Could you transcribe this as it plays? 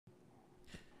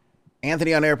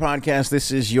Anthony on Air podcast. This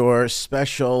is your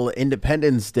special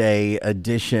Independence Day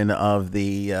edition of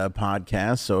the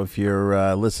podcast. So if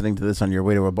you're listening to this on your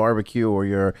way to a barbecue or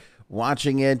you're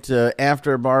watching it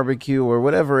after a barbecue or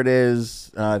whatever it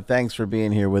is, thanks for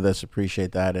being here with us.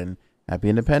 Appreciate that. And happy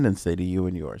Independence Day to you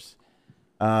and yours.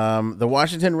 The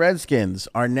Washington Redskins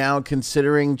are now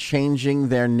considering changing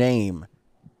their name.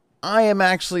 I am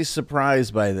actually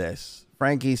surprised by this.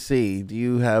 Frankie C., do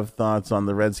you have thoughts on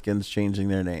the Redskins changing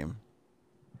their name?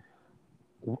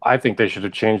 I think they should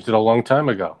have changed it a long time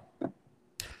ago.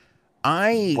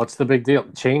 What's the big deal?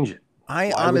 Change it.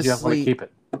 Why honestly would you want to keep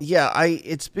it? Yeah,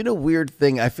 it's been a weird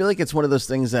thing. I feel like it's one of those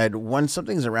things that once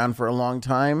something's around for a long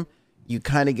time, you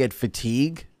kind of get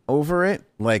fatigue over it.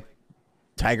 Like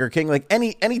Tiger King, like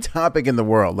any topic in the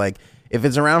world. Like if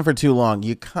it's around for too long,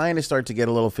 you kind of start to get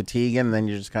a little fatigue, and then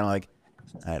you're just kind of like,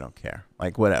 I don't care.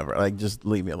 Like whatever. Like just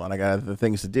leave me alone. I got other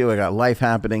things to do. I got life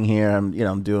happening here.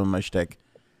 I'm doing my shtick.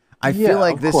 I feel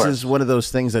like this is one of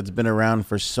those things that's been around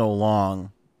for so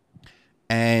long.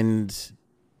 And,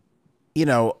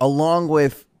 along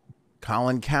with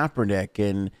Colin Kaepernick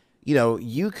and,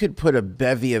 you could put a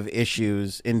bevy of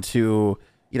issues into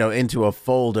a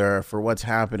folder for what's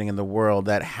happening in the world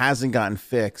that hasn't gotten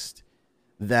fixed,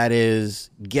 that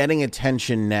is getting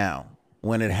attention now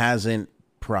when it hasn't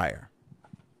prior.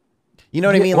 You know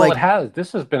what I mean? Well, like, it has.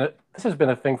 This has been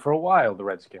a thing for a while, the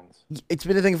Redskins. It's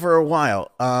been a thing for a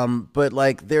while. But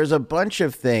like there's a bunch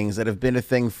of things that have been a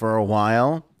thing for a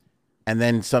while, and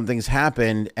then something's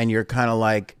happened and you're kind of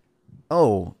like,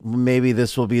 oh, maybe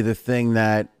this will be the thing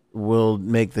that will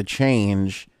make the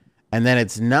change. And then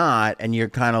it's not, and you're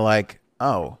kind of like,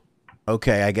 oh,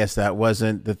 okay, I guess that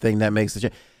wasn't the thing that makes the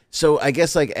change. So I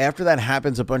guess like after that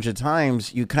happens a bunch of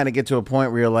times, you kind of get to a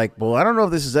point where you're like, well, I don't know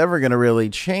if this is ever going to really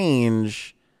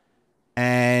change.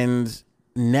 And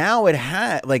now it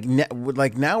had like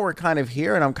now we're kind of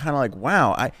here, and I'm kind of like,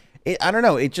 wow, I don't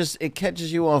know. It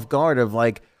catches you off guard of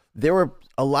like, there were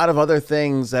a lot of other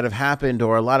things that have happened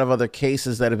or a lot of other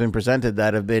cases that have been presented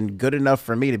that have been good enough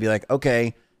for me to be like,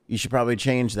 okay, you should probably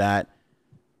change that.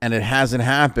 And it hasn't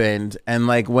happened. And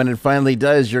like when it finally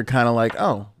does, you're kind of like,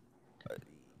 oh,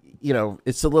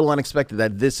 it's a little unexpected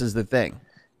that this is the thing.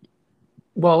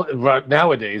 Well,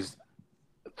 nowadays,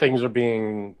 things are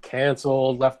being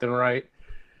canceled left and right.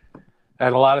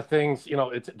 And a lot of things,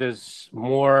 there's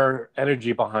more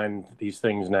energy behind these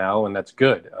things now, and that's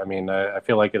good. I mean, I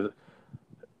feel like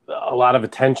a lot of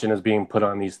attention is being put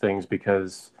on these things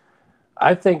because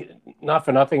I think, not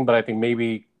for nothing, but I think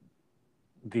maybe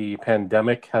the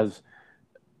pandemic has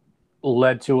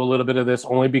led to a little bit of this,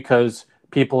 only because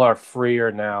people are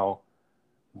freer now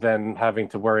than having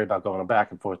to worry about going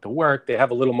back and forth to work. They have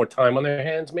a little more time on their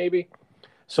hands, maybe.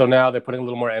 So now they're putting a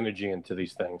little more energy into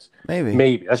these things.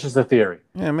 Maybe. That's just a theory.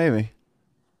 Yeah, maybe.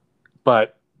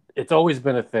 But it's always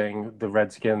been a thing, the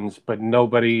Redskins, but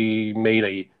nobody made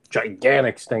a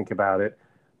gigantic stink about it.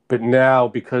 But now,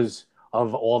 because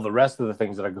of all the rest of the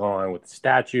things that are going on with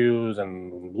statues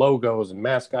and logos and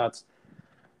mascots,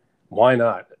 why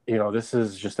not? This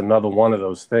is just another one of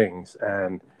those things.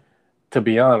 And to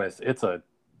be honest, it's a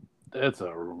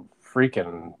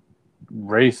freaking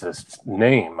racist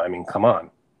name. I mean, come on.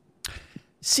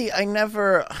 See,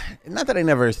 not that I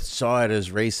never saw it as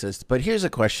racist, but here's a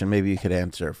question maybe you could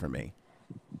answer for me.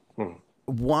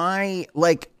 Why,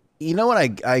 like,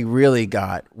 what I really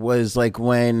got was like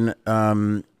when,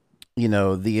 the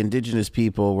indigenous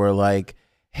people were like,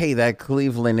 hey, that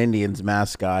Cleveland Indians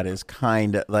mascot is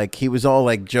kind of like, he was all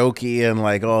like jokey and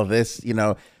like all this,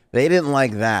 they didn't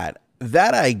like that.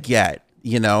 That I get,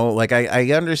 like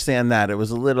I understand that it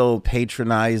was a little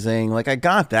patronizing. Like I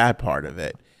got that part of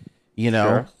it,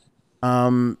 Sure.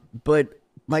 But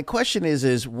my question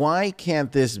is why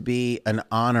can't this be an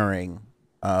honoring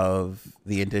of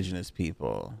the indigenous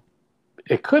people?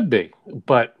 It could be,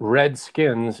 but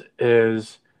Redskins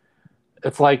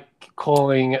it's like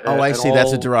calling. I see.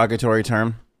 That's a derogatory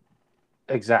term.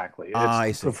 Exactly. It's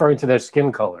I see. referring to their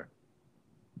skin color.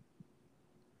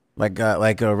 Like a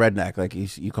redneck, like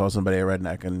you call somebody a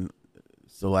redneck, and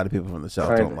so a lot of people from the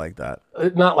South don't like that.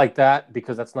 Not like that,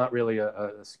 because that's not really I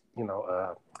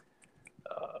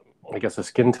guess a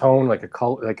skin tone, like a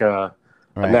color, like a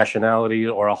nationality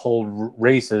or a whole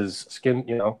race's skin.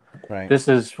 Right. This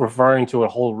is referring to a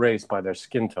whole race by their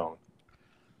skin tone.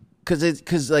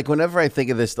 Because like whenever I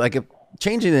think of this, like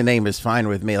changing the name is fine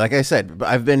with me. Like I said,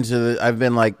 I've been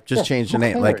like, just change the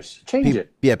name. Like change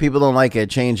it. Yeah, people don't like it.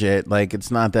 Change it. Like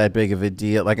it's not that big of a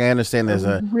deal. Like I understand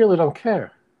I really don't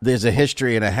care. There's a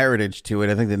history and a heritage to it.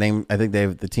 I think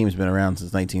the team's been around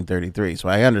since 1933, so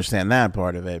I understand that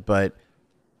part of it. But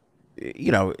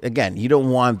again, you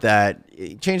don't want that.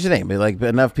 change the name. Like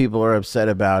enough people are upset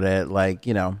about it. Like,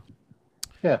 you know,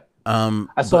 Yeah.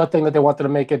 I saw a thing that they wanted to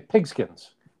make it pigskins.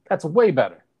 That's way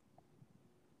better.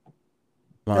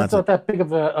 well, That's that's a not that big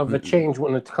of a change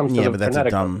when it comes to yeah, the but that's a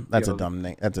phonetic of dumb it. that's a dumb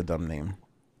name. That's a dumb name.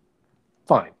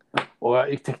 Fine. Or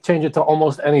you can change it to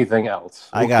almost anything else.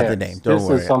 I Who got the cares? name. Don't This is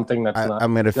worry. something that's not.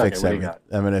 I'm gonna Okay, fix what do you everything.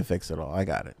 got? I'm gonna fix it all. I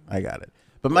got it. I got it.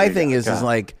 But What my do you thing got? is Go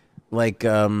ahead.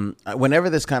 whenever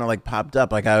this kind of like popped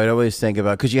up, like I would always think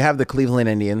about because you have the Cleveland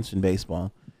Indians in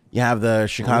baseball, you have the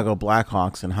Chicago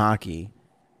Blackhawks in hockey,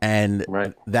 and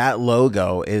Right. that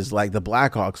logo is like the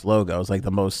Blackhawks logo is like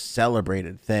the most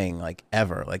celebrated thing like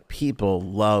ever. Like people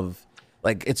love,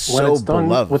 like it's When so it's done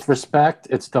beloved. with respect,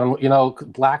 it's done. You know,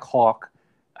 Black Hawk,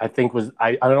 I think was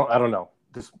I don't know.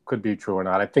 This could be true or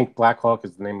not. I think Black Hawk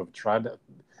is the name of a tribe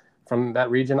from that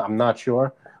region. I'm not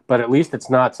sure, but at least it's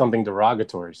not something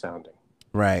derogatory sounding.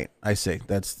 Right. I see.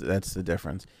 That's the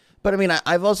difference. But I mean,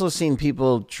 I've also seen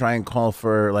people try and call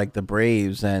for like the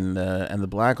Braves and the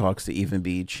Blackhawks to even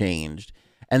be changed,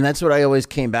 and that's what I always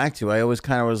came back to. I always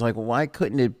kind of was like, why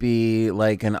couldn't it be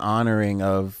like an honoring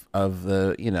of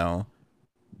the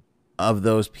of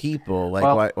those people? Like,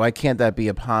 Well, why can't that be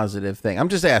a positive thing? I'm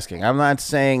just asking. I'm not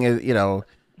saying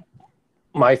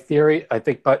my theory, I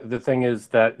think, but the thing is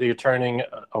that you're turning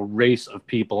a race of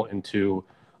people into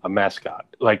a mascot.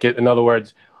 Like, in other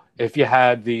words, if you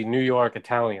had the New York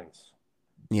Italians,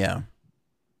 yeah.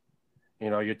 you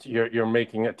know, you're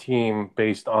making a team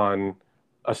based on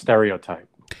a stereotype.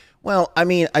 Well, I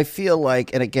mean, I feel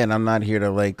like, and again, I'm not here to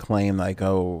like claim like,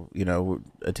 oh,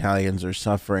 Italians are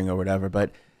suffering or whatever,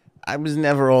 but I was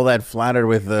never all that flattered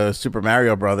with the Super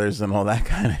Mario Brothers and all that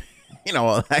kind of,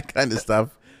 all that kind of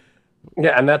stuff.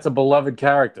 Yeah, and that's a beloved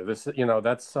character. This,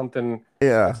 that's something,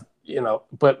 Yeah.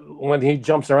 But when he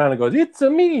jumps around and goes, "It's a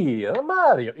me, a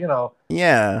Mario,"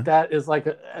 Yeah. that is like,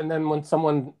 and then when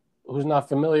someone who's not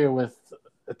familiar with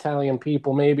Italian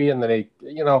people, maybe, and then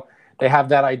they have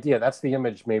that idea. That's the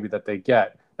image maybe that they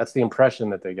get. That's the impression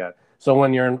that they get. So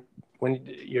when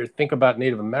you think about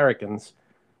Native Americans,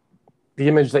 the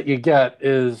image that you get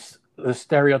is the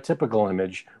stereotypical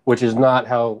image, which is not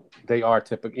how they are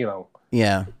typical.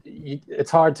 Yeah.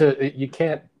 It's hard you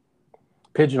can't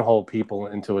pigeonhole people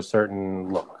into a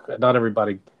certain look. Not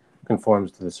everybody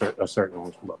conforms to a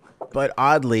certain look. But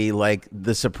oddly, like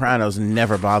The Sopranos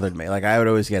never bothered me. Like I would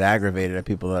always get aggravated at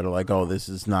people that are like, "Oh, this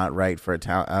is not right for a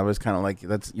town." I was kind of like,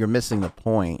 you're missing the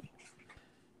point."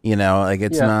 Like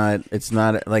it's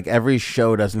not like every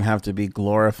show doesn't have to be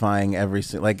glorifying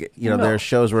like, No. there are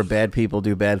shows where bad people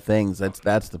do bad things.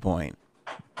 That's the point.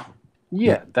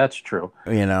 Yeah, that's true.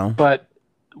 But,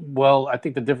 well, I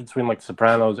think the difference between like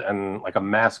Sopranos and like a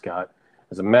mascot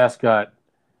is a mascot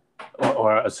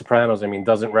or a Sopranos,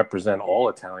 doesn't represent all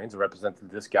Italians. It represents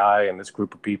this guy and this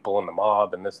group of people and the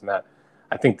mob and this and that.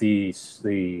 I think the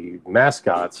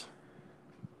mascots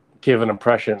give an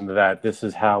impression that this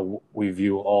is how we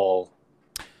view all.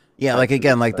 Yeah, like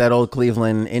again, like that old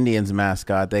Cleveland Indians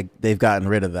mascot, they've gotten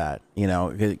rid of that,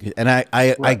 and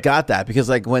I Right. got that because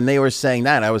like when they were saying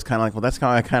that, I was kind of like, well, that's how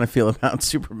I kind of feel about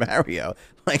Super Mario.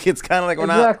 Like it's kind of like we're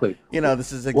Exactly. not,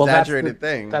 this is an Well, exaggerated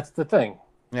thing. That's the thing.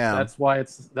 Yeah,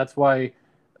 That's why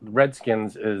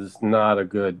Redskins is not a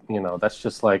good. That's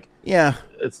just like yeah,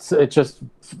 it's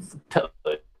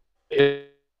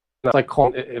like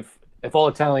calling if all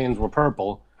Italians were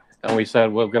purple, and we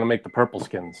said we're going to make the purple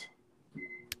skins.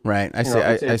 right. I see.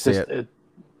 I see it.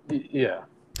 Yeah.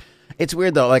 It's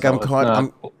weird though. Like So I'm it's caught.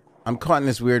 not- I'm caught in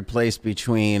this weird place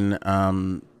between.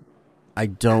 I'm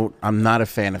not a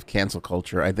fan of cancel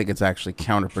culture. I think it's actually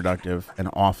counterproductive and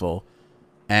awful,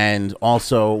 and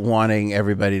also wanting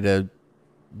everybody to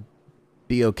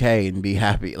be okay and be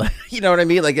happy. Like, you know what I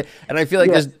mean? Like, and I feel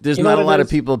like Yeah. there's You know not a what it lot of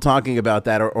is? people talking about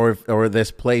that, or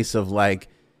this place of like,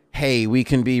 hey, we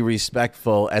can be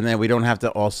respectful, and then we don't have to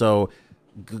also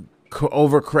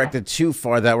overcorrect it too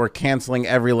far that we're canceling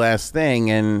every last thing,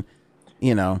 and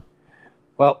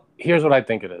Well, here's what I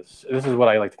think it is. This is what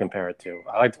I like to compare it to.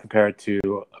 I like to compare it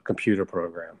to a computer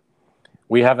program.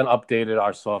 We haven't updated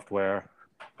our software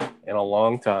in a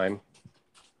long time,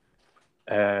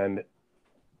 and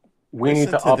we need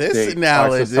to Listen update this our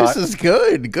analogy. This society. is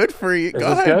good. Good for you. Is Go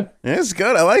this ahead. good? It's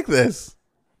good. I like this.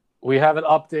 We haven't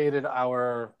updated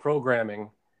our programming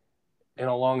in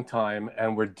a long time,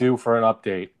 and we're due for an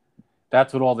update.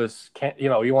 That's what all this you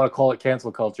want to call it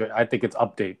cancel culture. I think it's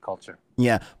update culture.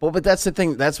 Yeah, well, but that's the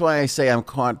thing. That's why I say I'm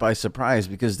caught by surprise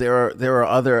because there are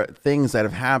other things that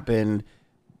have happened.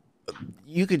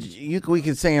 We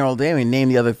could say all day and name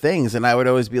the other things, and I would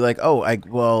always be like,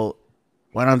 well,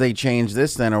 why don't they change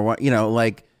this then, or what?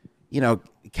 Kaepernick's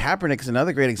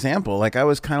another great example. Like I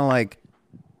was kind of like,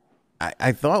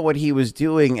 I thought what he was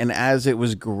doing and as it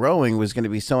was growing was going to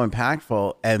be so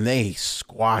impactful, and they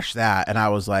squashed that. And I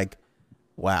was like,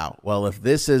 wow, well, if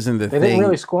this isn't the They thing. didn't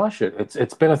really squash it.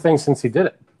 It's been a thing since he did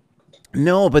it.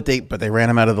 No, but they ran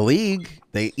him out of the league.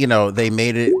 They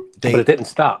made it. But it didn't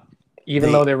stop. Even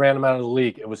they- though they ran him out of the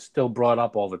league, it was still brought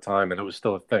up all the time, and it was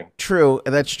still a thing. True,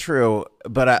 that's true.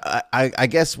 But I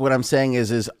guess what I'm saying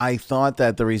is I thought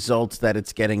that the results that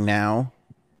it's getting now,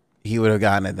 he would have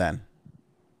gotten it then.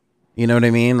 You know what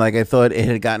I mean? Like I thought it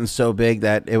had gotten so big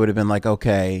that it would have been like,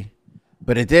 okay,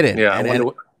 but it didn't. Yeah,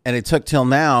 and it took till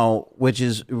now, which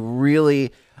is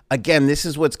really, again, this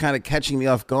is what's kind of catching me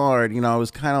off guard. I was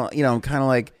kind of, I'm kind of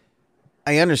like,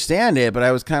 I understand it, but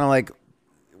I was kind of like,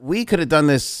 we could have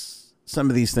done some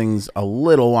of these things a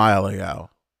little while ago.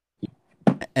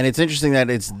 And it's interesting that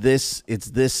it's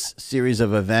this series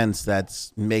of events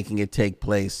that's making it take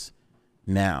place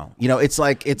now. It's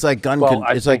like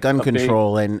gun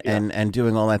control and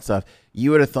doing all that stuff.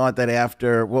 You would have thought that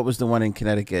after, what was the one in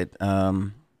Connecticut?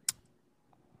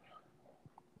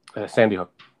 Sandy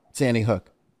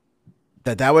Hook.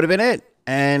 That would have been it,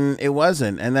 and it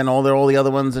wasn't. And then all the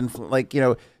other ones, and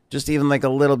just even like a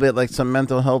little bit, like some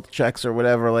mental health checks or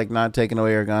whatever, like not taking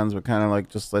away your guns, but kind of like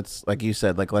just let's, like you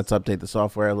said, like let's update the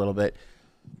software a little bit.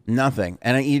 Nothing.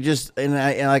 And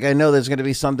I know there's going to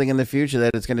be something in the future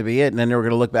that it's going to be it, and then we're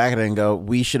going to look back at it and go,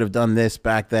 we should have done this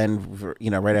back then,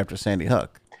 right after Sandy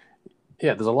Hook.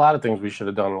 Yeah, there's a lot of things we should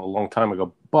have done a long time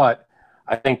ago, but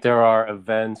I think there are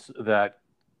events that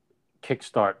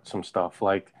kickstart some stuff.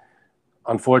 Like,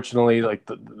 unfortunately, like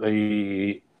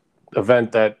the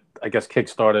event that I guess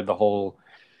kickstarted the whole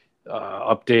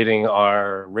updating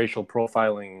our racial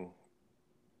profiling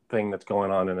thing that's going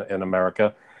on in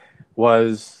America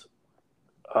was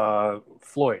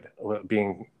Floyd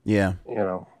being,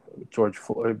 George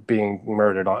Floyd being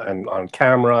murdered on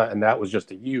camera, and that was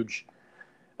just a huge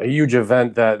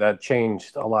event that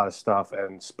changed a lot of stuff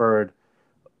and spurred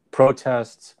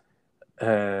protests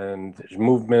and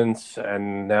movements,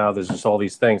 and now there's just all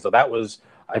these things. So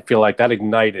I feel like that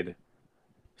ignited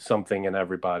something in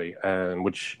everybody, and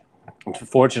which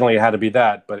unfortunately it had to be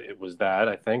that, but it was that,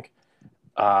 I think.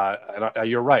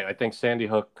 You're right. I think Sandy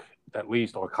Hook, at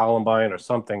least, or Columbine or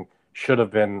something, should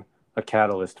have been a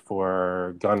catalyst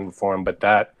for gun reform, but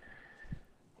that,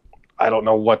 I don't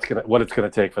know what it's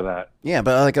gonna take for that. Yeah,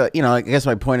 but like I guess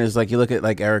my point is, like, you look at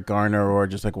like Eric Garner or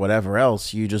just like whatever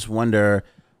else, you just wonder,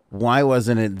 why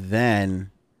wasn't it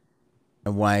then,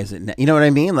 and why is it now? You know what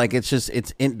I mean? Like, it's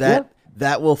in that. Yeah.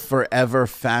 That will forever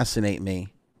fascinate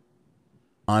me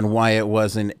on why it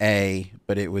wasn't A,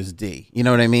 but it was D. You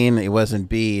know what I mean? It wasn't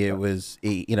B, it was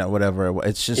E, whatever it was.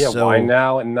 It's just so... why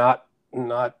now and not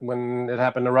when it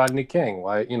happened to Rodney King?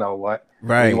 Why, what?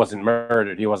 Right. He wasn't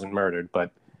murdered,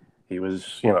 but he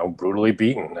was, brutally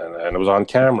beaten, and it was on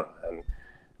camera. And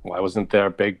why wasn't there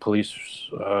a big police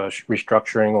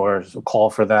restructuring or a call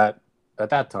for that at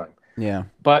that time? Yeah.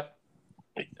 But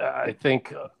I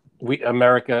think...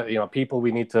 America, people,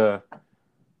 we need to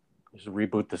just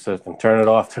reboot the system, turn it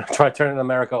off, try turning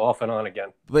America off and on again.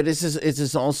 But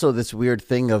it's also this weird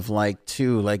thing of like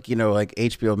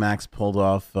HBO Max pulled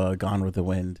off Gone with the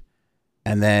Wind,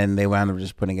 and then they wound up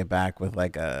just putting it back with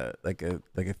like a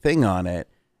thing on it.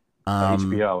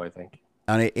 HBO, I think.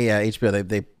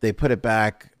 HBO. They put it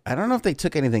back. I don't know if they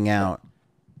took anything out.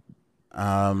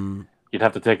 You'd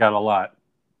have to take out a lot.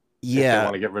 Yeah. If they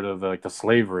want to get rid of the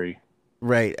slavery.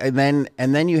 Right, and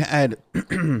then you had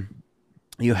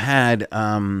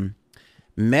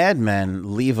Mad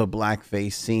Men leave a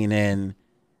blackface scene in,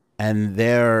 and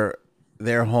their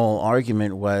whole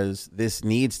argument was this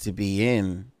needs to be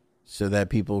in so that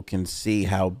people can see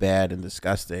how bad and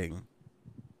disgusting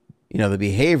the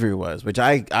behavior was, which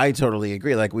I totally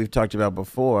agree. Like we've talked about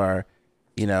before,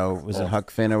 was it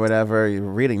Huck Finn or whatever? You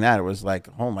were reading that, it was like,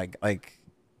 oh my, like,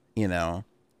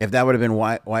 if that would have been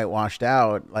whitewashed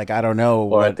out, like, I don't know.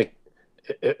 Well, I think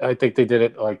they did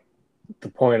it like the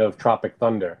point of Tropic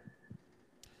Thunder.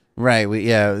 Right.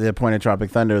 The point of Tropic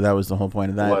Thunder, that was the whole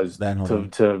point of that. Was that whole thing.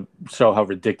 To show how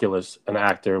ridiculous an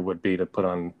actor would be to put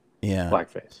on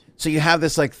blackface. So you have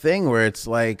this like thing where it's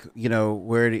like,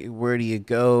 where do you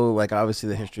go? Like, obviously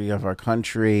the history of our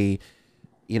country,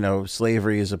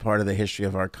 slavery is a part of the history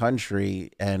of our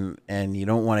country, and you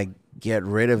don't want to get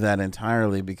rid of that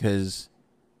entirely because,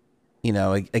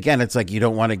 again, it's like you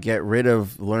don't want to get rid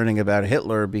of learning about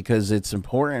Hitler because it's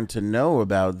important to know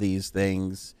about these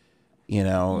things,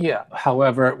 Yeah.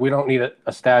 However, we don't need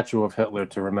a statue of Hitler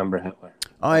to remember Hitler.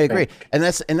 Oh, I agree, and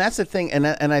that's the thing, and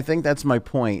I think that's my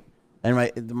point. And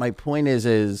my point is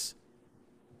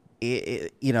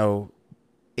it's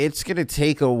going to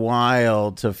take a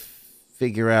while to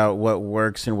figure out what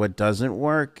works and what doesn't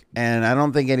work, and I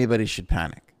don't think anybody should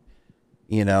panic.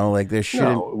 You know, like there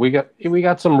shouldn't. No, we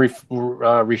got some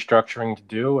restructuring to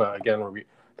do. Again, I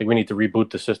think we need to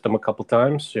reboot the system a couple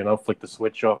times. Flick the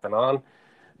switch off and on.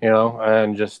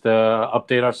 And just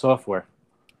update our software.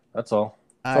 That's all.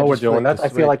 That's all we're Just doing. flick the I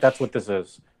feel like switch. that's what this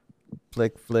is.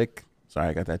 Flick, flick. Sorry,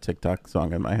 I got that TikTok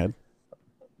song in my head.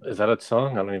 Is that a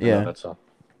song? I don't even Yeah. know that song.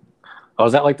 Oh,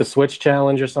 is that like the Switch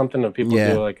challenge or something? That people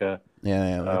Yeah. do like a.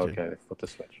 Yeah. Oh, Legit. okay, flip the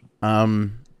switch.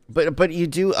 But you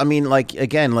do. I mean, like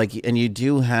again, like, and you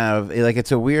do have like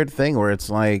it's a weird thing where it's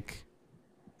like,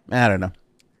 I don't know.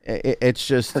 It's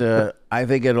just. I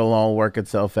think it'll all work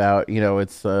itself out.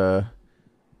 It's. I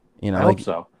hope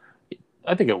so.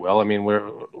 I think it will. I mean, we're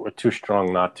too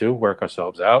strong not to work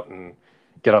ourselves out and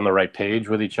get on the right page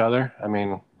with each other. I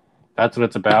mean, that's what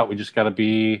it's about. We just got to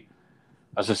be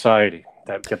a society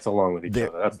that gets along with each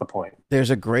other. That's the point. There's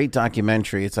a great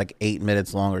documentary. It's like 8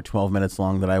 minutes long or 12 minutes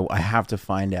long that I have to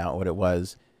find out what it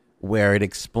was, where it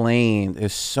explained.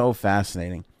 It's so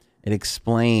fascinating. It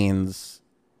explains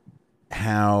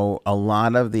how a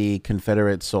lot of the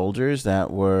Confederate soldiers that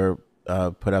were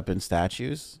put up in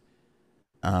statues.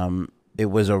 It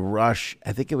was a rush.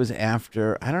 I think it was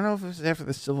after. I don't know if it was after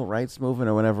the Civil Rights Movement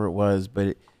or whatever it was,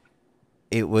 but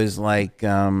it was like.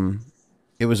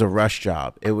 It was a rush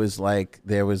job. It was like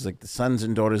there was like the Sons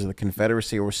and Daughters of the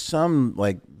Confederacy or some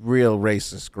like real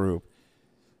racist group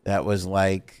that was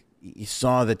like you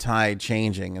saw the tide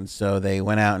changing, and so they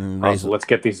went out and So let's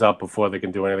get these up before they can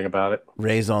do anything about it.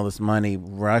 Raise all this money,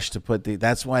 rush to put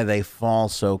that's why they fall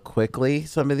so quickly.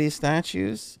 Some of these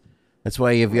statues. That's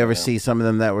why if you ever see some of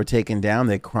them that were taken down,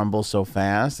 they crumble so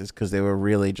fast. It's because they were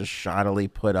really just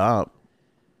shoddily put up,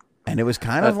 and it was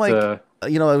kind of like.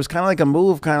 It was kind of like a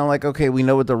move, kind of like, okay, we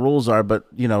know what the rules are,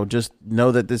 but, just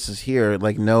know that this is here.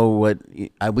 Like, we know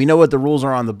what the rules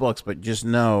are on the books, but just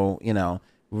know,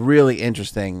 really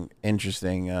interesting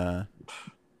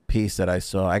piece that I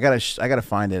saw. I gotta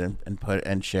find it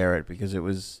and share it because it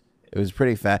was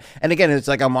pretty fast. And again, it's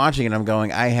like I'm watching it, I'm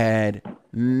going, I had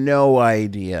no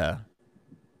idea.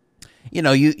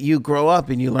 You grow up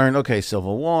and you learn, okay,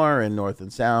 Civil War and North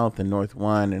and South and North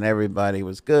won and everybody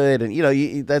was good.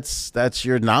 And, that's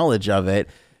your knowledge of it.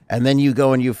 And then you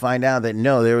go and you find out that,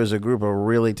 no, there was a group of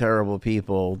really terrible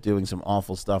people doing some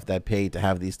awful stuff that paid to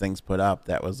have these things put up.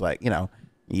 That was like,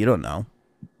 you don't know.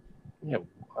 Yeah.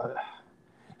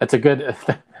 That's a good,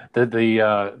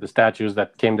 the statues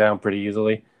that came down pretty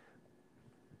easily.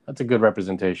 That's a good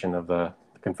representation of the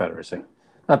Confederacy.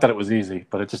 Not that it was easy,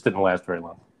 but it just didn't last very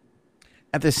long.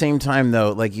 At the same time,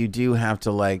 though, like we do have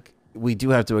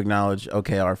to acknowledge,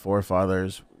 okay, our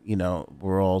forefathers,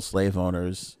 were all slave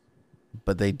owners,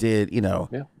 but they did,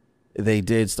 they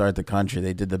did start the country.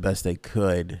 They did the best they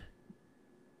could,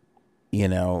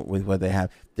 with what they have.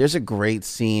 There's a great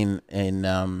scene in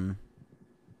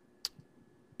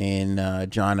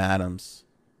John Adams,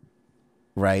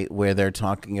 right, where they're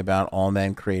talking about all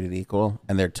men created equal,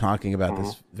 and they're talking about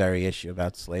this very issue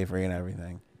about slavery and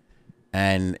everything.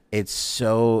 And it's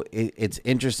it's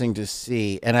interesting to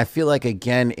see. And I feel like,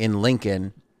 again, in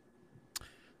Lincoln,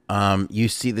 you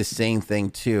see the same thing,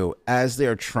 too. As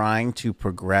they're trying to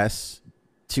progress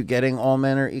to getting all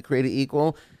men are created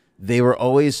equal, they were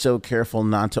always so careful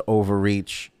not to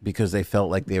overreach because they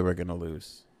felt like they were going to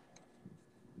lose.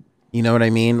 You know what I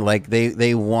mean? Like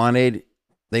they wanted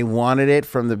it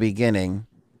from the beginning,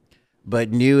 but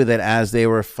knew that as they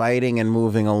were fighting and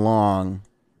moving along,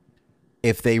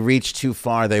 if they reached too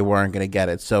far, they weren't going to get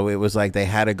it. So it was like they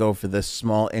had to go for this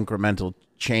small incremental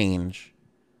change,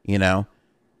 in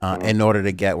order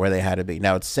to get where they had to be.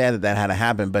 Now, it's sad that had to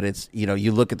happen, but it's,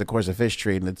 you look at the course of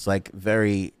history and it's like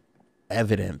very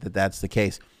evident that that's the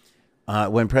case.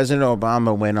 When President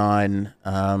Obama went on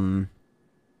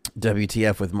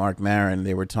WTF with Mark Maron,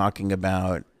 they were talking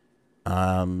about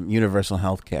universal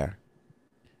health care.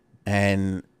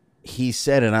 And he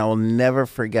said, and I will never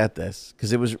forget this,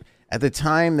 because it was... At the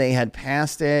time, they had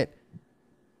passed it,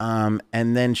 and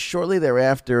then shortly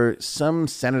thereafter, some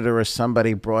senator or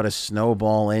somebody brought a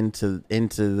snowball into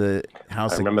the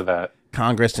House. I remember that.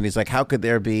 Congress, and he's like, how could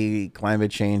there be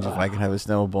climate change if I could have a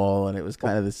snowball? And it was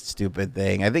kind of this stupid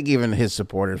thing. I think even his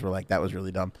supporters were like, that was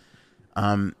really dumb.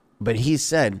 But he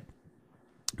said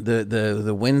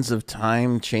the winds of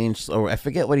time changed, or I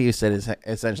forget what he said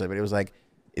essentially, but it was like,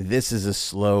 this is a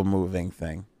slow moving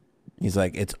thing. He's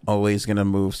like, it's always going to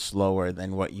move slower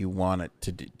than what you want it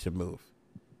to move.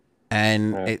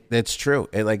 And it's true.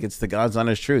 It's the God's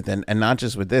honest truth. And not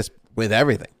just with this, with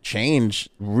everything. Change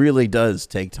really does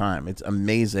take time. It's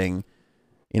amazing.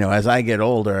 As I get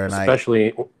older and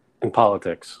especially in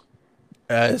politics.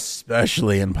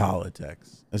 especially in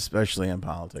politics. Especially in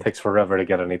politics. Takes forever to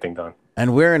get anything done.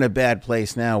 And we're in a bad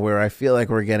place now where I feel like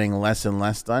we're getting less and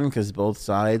less done because both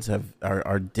sides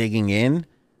are digging in.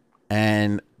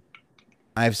 And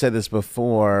I've said this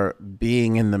before,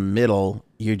 being in the middle,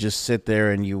 you just sit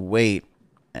there and you wait.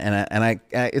 And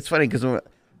it's funny because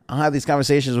I'll have these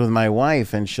conversations with my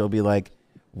wife and she'll be like,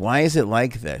 why is it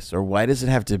like this? Or why does it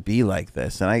have to be like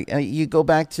this? And you go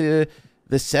back to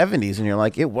the 70s and you're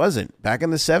like, it wasn't. Back in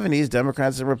the 70s,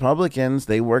 Democrats and Republicans,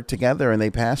 they worked together and they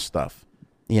passed stuff.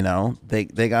 You know, they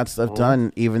got stuff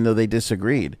done even though they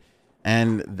disagreed.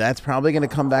 And that's probably going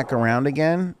to come back around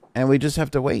again. And we just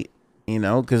have to wait, you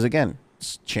know, because again,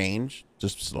 change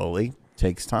just slowly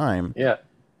takes time. Yeah.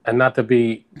 And not to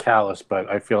be callous, but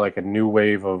I feel like a new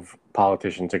wave of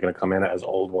politicians are going to come in as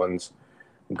old ones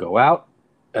go out,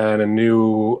 and a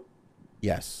new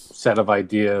set of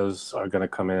ideas are going to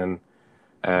come in,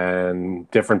 and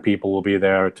different people will be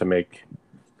there to make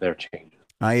their changes.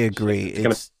 I agree.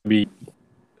 It's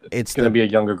going to be a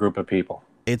younger group of people.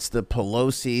 It's the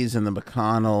Pelosi's and the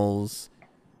McConnells,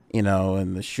 you know,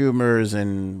 and the Schumers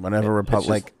and whatever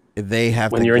Republic. They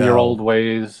have when to you're go. In your old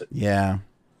ways. Yeah.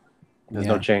 There's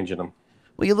no change in them.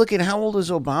 Well, you look at how old was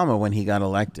Obama when he got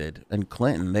elected, and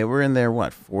Clinton. They were in their,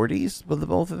 40s with the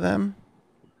both of them?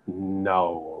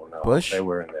 No. Bush? They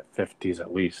were in their 50s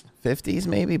at least. 50s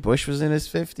maybe? Bush was in his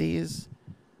 50s.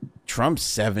 Trump's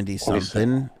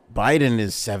 70-something. Biden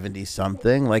is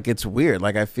 70-something. Like, it's weird.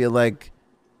 Like, I feel like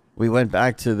we went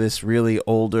back to this really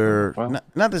older... Well,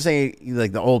 not to say,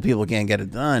 like, the old people can't get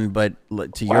it done, but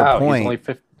to your point... He's only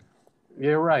 50,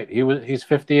 you're right. He's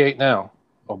 58 now,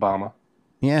 Obama.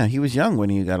 Yeah, he was young when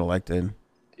he got elected.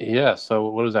 Yeah, so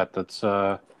what is that? That's,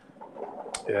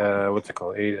 what's it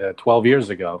called? 12 years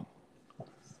ago.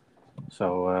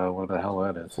 So what the hell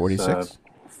that is? 46?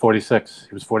 46.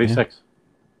 He was 46. Yeah.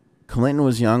 Clinton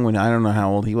was young when, I don't know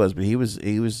how old he was, but he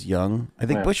was young. I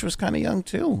think Bush was kind of young,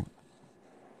 too.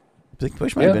 I think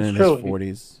Bush might have been in his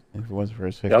 40s, if it wasn't for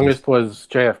his 50s. Youngest was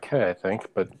JFK, I think,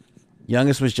 but...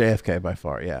 Youngest was JFK by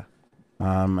far, yeah.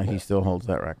 He still holds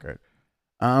that record.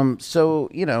 So,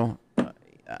 you know,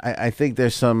 I think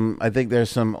there's some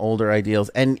older ideals,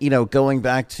 and, you know, going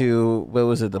back to, what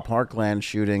was it, the Parkland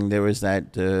shooting, there was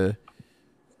that, the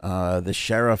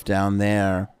sheriff down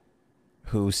there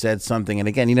who said something, and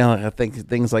again, you know, I think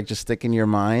things like just stick in your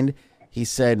mind. He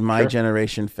said, my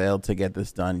generation failed to get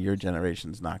this done. Your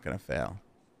generation's not going to fail.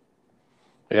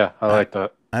 Yeah, I like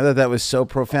that. I thought that was so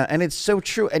profound, and it's so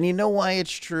true. And you know why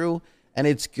it's true and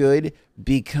it's good?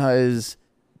 Because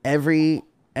every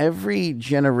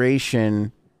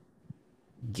generation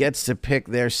gets to pick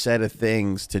their set of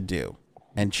things to do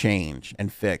and change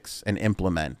and fix and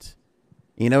implement.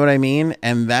 You know what I mean?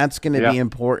 And that's going to be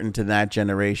important to that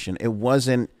generation.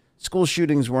 School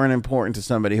shootings weren't important to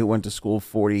somebody who went to school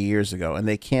 40 years ago, and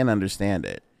they can't understand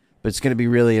it. But it's going to be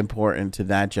really important to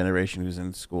that generation who's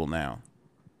in school now.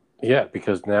 Yeah,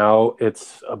 because now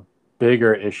it's a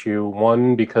bigger issue.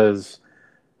 One, because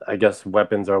I guess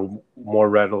weapons are more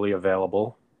readily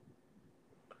available.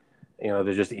 You know,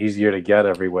 they're just easier to get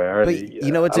everywhere. But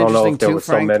you know what's interesting too, Frank? There were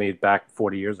so many back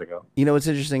 40 years ago. You know what's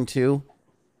interesting too?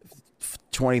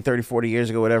 20, 30, 40 years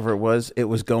ago, whatever it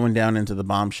was going down into the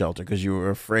bomb shelter because you were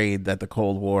afraid that the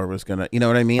Cold War was going to, you know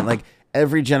what I mean? Like,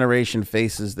 every generation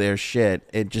faces their shit.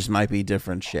 It just might be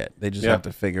different shit. They just have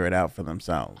to figure it out for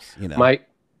themselves, you know?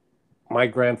 My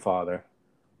grandfather,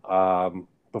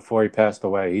 before he passed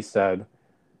away, he said,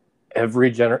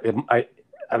 every generation,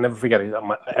 I'll never forget it.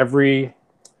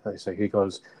 He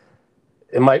goes,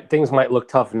 things might look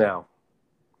tough now.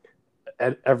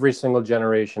 Every single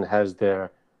generation has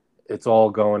their, it's all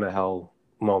going to hell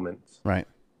moments. Right.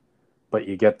 But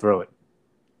you get through it.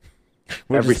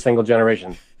 Every single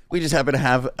generation. We just happen to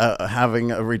have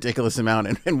having a ridiculous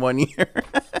amount in 1 year.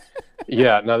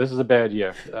 Yeah, no, this is a bad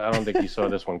year. I don't think he saw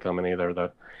this one coming either,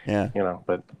 though. Yeah. You know,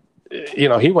 but, you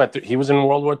know, he was in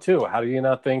World War II. How do you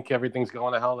not think everything's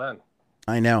going to hell then?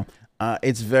 I know.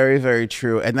 It's very, very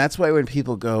true. And that's why when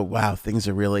people go, wow, things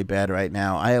are really bad right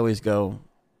now, I always go,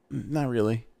 not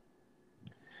really.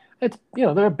 It's, you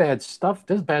know, there's bad stuff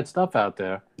out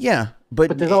there. Yeah,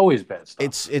 but there's always bad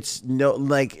stuff. It's no,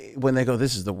 like when they go,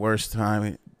 this is the worst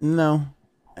time. No,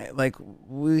 like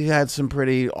we had some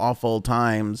pretty awful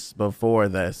times before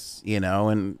this, you know,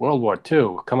 and World War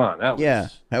II. Come on, that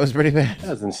was pretty bad. That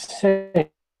was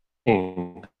insane.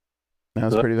 That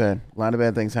was pretty bad. A lot of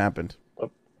bad things happened.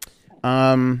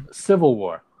 Civil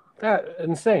War. That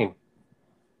insane.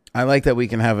 I like that we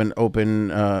can have an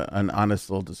open, an honest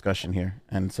little discussion here,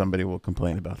 and somebody will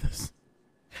complain about this.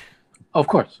 Of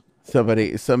course.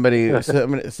 Somebody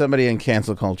in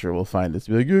cancel culture will find this.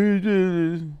 Be like,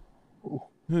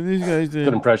 these guys Good did.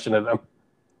 impression of them.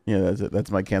 Yeah, that's it.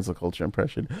 That's my cancel culture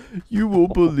impression. You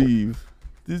won't believe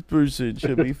this person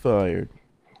should be fired.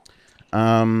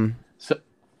 So,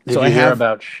 did So you I hear have.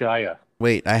 about Shia?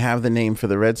 Wait, I have the name for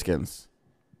the Redskins.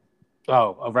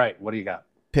 Oh, right. What do you got?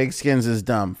 Pigskins is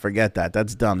dumb. Forget that.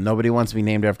 That's dumb. Nobody wants to be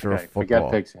named after a Okay, football.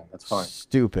 forget Pigskin. That's fine.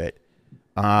 Stupid.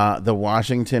 The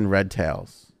Washington Red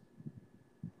Tails.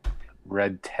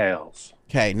 Red Tails.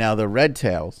 Okay, now the Red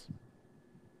Tails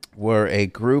were a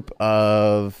group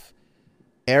of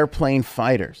airplane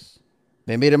fighters.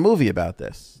 They made a movie about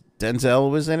this. Denzel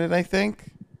was in it, I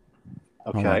think.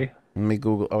 Okay. Let me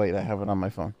Google. Oh wait, I have it on my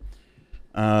phone.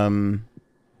 What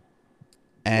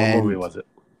And movie was it?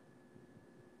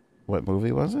 what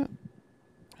movie was it?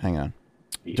 Hang on.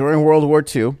 During World War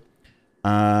II,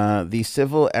 the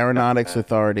Civil Aeronautics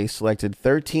Authority selected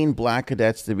 13 black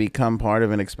cadets to become part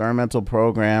of an experimental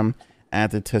program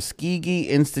at the Tuskegee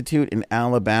Institute in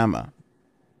Alabama.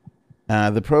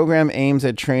 The program aims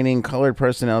at training colored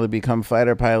personnel to become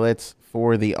fighter pilots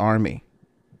for the Army.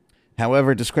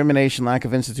 However, discrimination, lack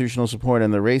of institutional support,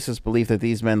 and the racist belief that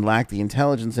these men lack the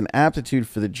intelligence and aptitude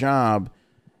for the job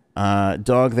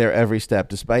dog their every step.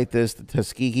 Despite this, the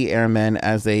Tuskegee Airmen,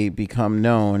 as they become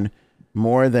known,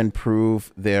 more than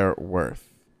prove their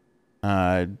worth.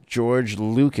 George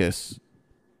Lucas,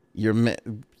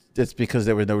 that's because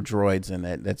there were no droids in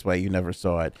it. That's why you never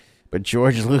saw it. But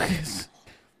George Lucas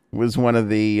was one of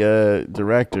the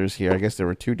directors here. I guess there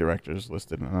were two directors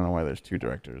listed. I don't know why there's two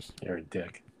directors. You're a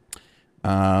dick.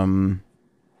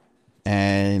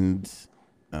 And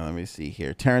let me see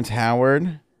here. Terrence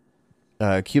Howard,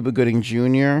 Cuba Gooding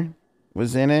Jr.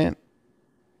 was in it.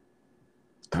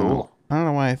 Cool. I don't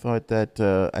know why I thought that.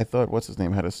 I thought what's his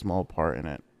name had a small part in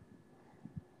it.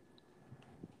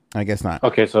 I guess not.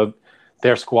 Okay, so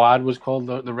their squad was called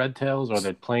the Red Tails, or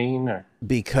their plane, or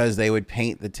Because they would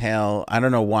paint the tail. I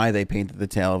don't know why they painted the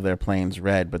tail of their planes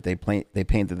red, but they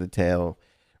painted the tail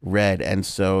red, and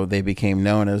so they became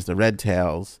known as the Red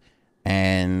Tails.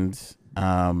 And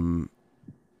when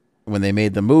they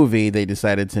made the movie, they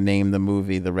decided to name the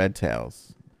movie The Red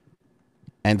Tails.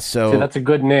 And so see, that's a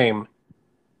good name.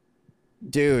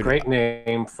 Dude, Great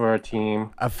name for a team.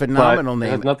 a phenomenal But it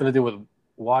name. has nothing to do with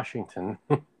Washington.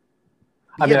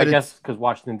 I Yeah, mean, I but guess because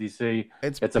Washington D.C.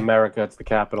 it's It's America. It's the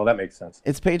capital. That makes sense.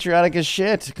 it's patriotic as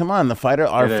shit. Come on,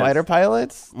 our It is. fighter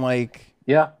pilots, like.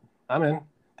 Yeah, I'm in.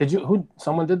 Did you? Who?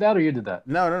 Someone did that, or you did that?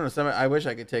 No. I wish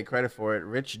I could take credit for it.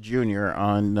 Rich Jr.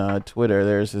 on Twitter.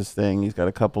 There's his thing. He's got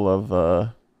a couple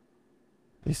of.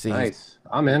 You see, Nice.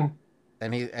 I'm in.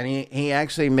 and he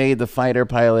actually made the fighter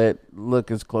pilot look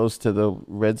as close to the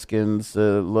Redskins.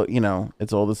 Look,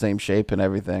 it's all the same shape and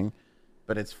everything,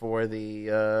 but it's for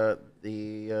the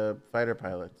fighter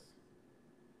pilots.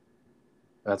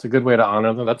 That's a good way to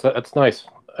honor them. That's nice.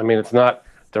 I mean, it's not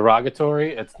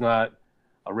derogatory. It's not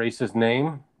a racist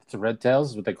name. It's the Red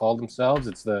Tails, is what they call themselves.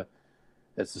 It's a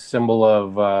symbol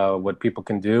of what people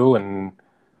can do, and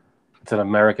it's an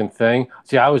American thing.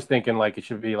 See, I was thinking like it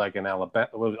should be like in Alabama.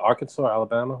 What was it, Arkansas,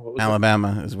 Alabama? What was it?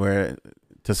 Alabama is where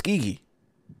Tuskegee.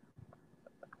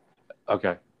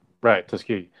 Okay, right,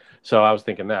 Tuskegee. So I was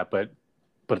thinking that, but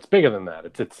it's bigger than that.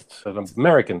 It's an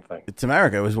American thing. It's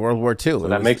America. It was World War II. So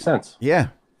that makes sense. Yeah,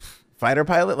 fighter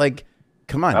pilot. Like,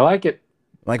 come on. I like it.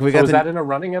 Like we So got is that in a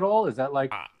running at all? Is that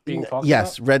like being talked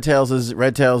Yes, about? Red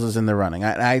Tails is in the running.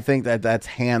 I think that's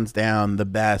hands down the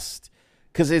best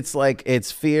because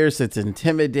it's fierce, it's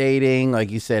intimidating. Like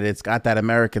you said, it's got that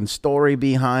American story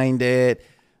behind it.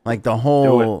 Like the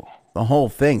whole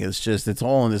thing is just it's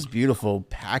all in this beautiful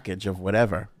package of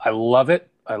whatever. I love it.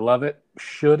 I love it.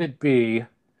 Should it be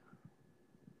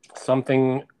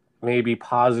something maybe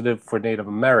positive for Native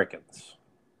Americans?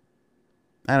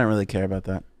 I don't really care about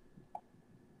that.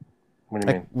 What do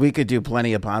you mean? We could do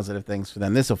plenty of positive things for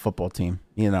them. This is a football team,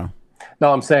 No,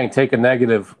 I'm saying take a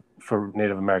negative for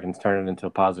Native Americans, turn it into a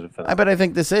positive for them. I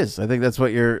think this is. I think that's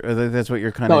what you're kind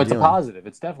of. No, it's doing. a positive.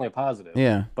 It's definitely a positive.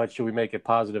 Yeah. But should we make it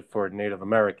positive for Native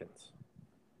Americans?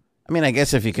 I mean, I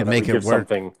guess if you could make it work,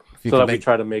 something, if you so could that we make-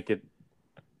 try to make it,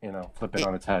 flip it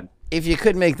on its head. if you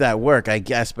could make that work, I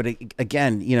guess. But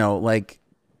again, like,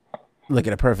 look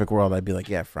at a perfect world, I'd be like,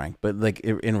 yeah, Frank. But like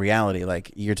in reality,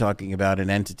 like you're talking about an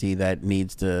entity that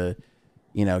needs to,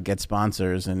 get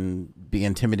sponsors and be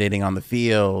intimidating on the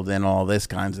field and all this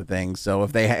kinds of things. So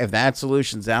if that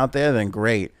solution's out there, then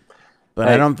great. But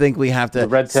I don't think we have to. The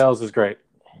Red Tails is great.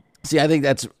 See, I think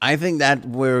that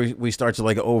where we start to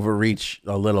like overreach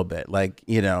a little bit. Like,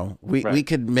 we Right.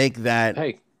 could make that.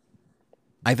 Hey,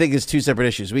 I think it's two separate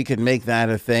issues. We could make that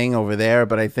a thing over there,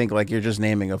 but I think like you're just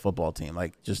naming a football team.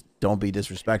 Like just don't be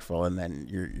disrespectful, and then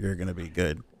you're gonna be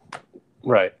good.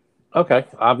 Right. Okay.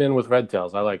 I'm in with Red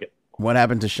Tails. I like it. What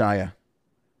happened to Shia?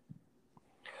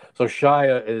 So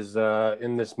Shia is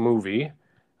in this movie,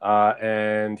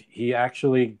 and he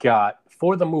actually got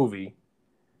for the movie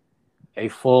a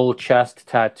full chest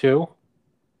tattoo,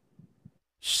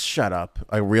 Shut up.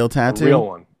 A real a tattoo? real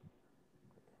one,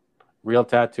 real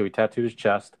tattoo. He tattooed his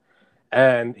chest,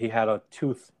 and he had a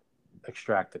tooth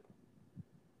extracted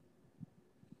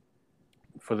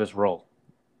for this role.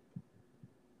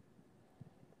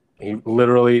 He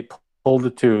literally pulled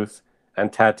the tooth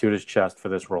and tattooed his chest for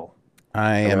this role.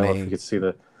 I don't am know if you can see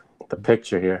the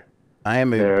picture here. I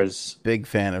am a There's big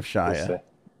fan of let's see. Shia.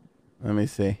 Let me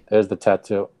see. There's the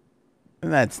tattoo.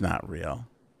 That's not real.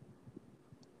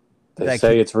 They That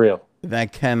say can- it's real.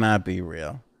 That cannot be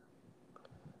real.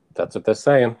 That's what they're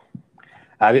saying.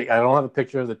 I don't have a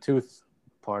picture of the tooth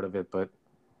part of it, but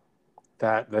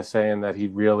that they're saying that he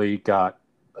really got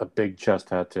a big chest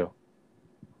tattoo.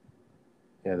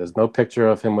 Yeah, there's no picture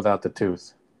of him without the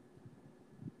tooth.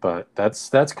 But that's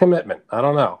commitment. I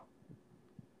don't know.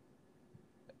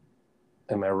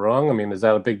 Am I wrong? I mean, is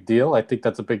that a big deal? I think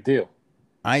that's a big deal.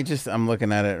 I'm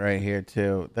looking at it right here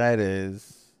too. That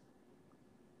is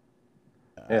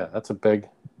Yeah, that's a big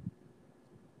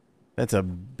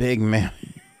man.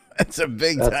 That's a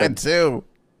big That's a- tattoo.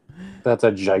 that's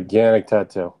a gigantic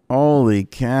tattoo. Holy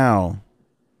cow.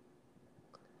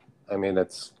 I mean,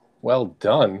 it's well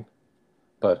done,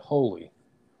 but holy.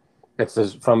 It's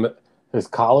from his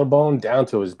collarbone down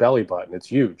to his belly button. It's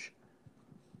huge.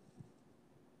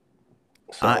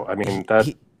 So I mean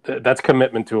that's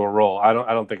commitment to a role. I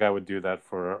don't think I would do that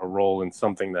for a role in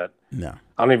something that No.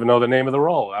 I don't even know the name of the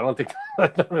role. I don't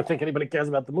think anybody cares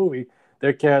about the movie.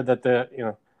 They care that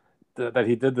that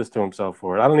he did this to himself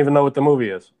for it. I don't even know what the movie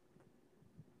is.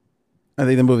 I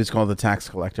think the movie's called The Tax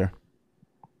Collector.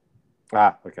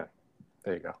 Ah, okay,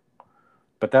 there you go.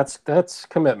 But that's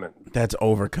commitment. That's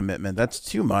overcommitment. That's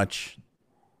too much.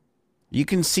 You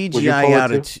can Would you CGI pull a out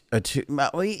tooth? a tooth.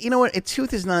 Well, you know what? A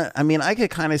tooth is not. I mean, I could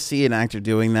kind of see an actor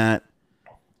doing that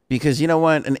because you know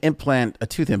what? A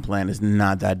tooth implant is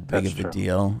not that big That's of a true.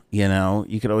 deal. You know,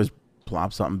 you could always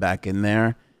plop something back in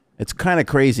there. It's kind of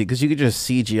crazy because you could just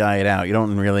CGI it out. You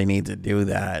don't really need to do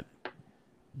that.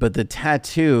 But the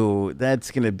tattoo, that's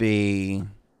going to be.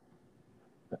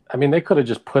 I mean, they could have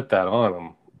just put that on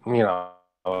him. You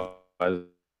know,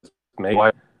 maybe.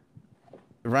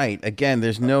 Right. Again,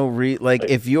 there's no like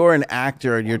if you're an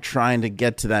actor and you're trying to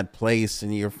get to that place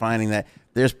and you're finding that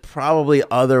there's probably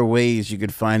other ways you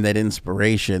could find that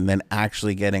inspiration than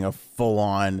actually getting a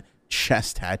full-on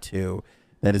chest tattoo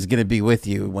that is going to be with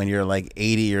you when you're like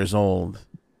 80 years old.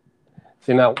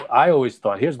 See, now I always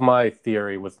thought. Here's my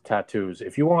theory with tattoos.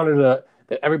 If you wanted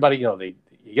everybody, you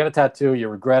get a tattoo, you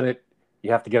regret it,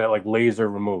 you have to get it like laser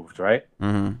removed, right?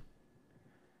 Mm-hmm.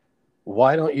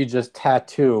 Why don't you just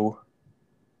tattoo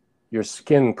your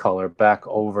skin color back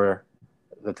over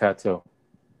the tattoo?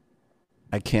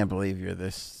 I can't believe you're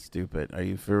this stupid. Are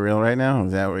you for real right now?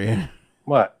 Is that what you're...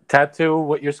 What? Tattoo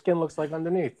what your skin looks like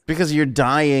underneath. Because you're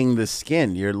dyeing the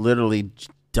skin. You're literally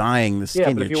dyeing the skin.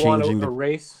 Yeah, but You're if you want changing to the...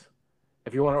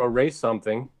 erase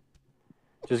something,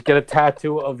 just get a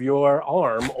tattoo of your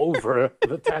arm over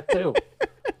the tattoo.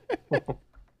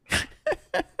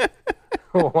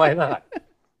 Why not?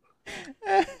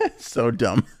 So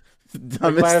dumb. If I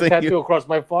Dumbest had a thing tattoo across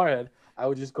my forehead, I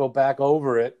would just go back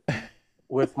over it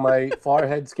with my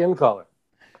forehead skin color.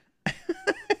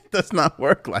 It does not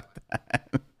work like that.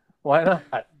 Why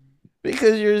not?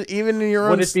 Because you're even in your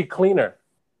own... Would it be cleaner?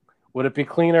 Would it be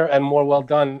cleaner and more well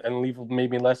done and leave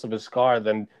maybe less of a scar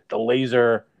than the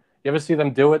laser? You ever see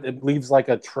them do it? It leaves like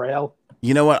a trail.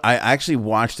 You know what? I actually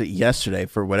watched it yesterday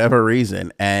for whatever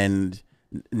reason, and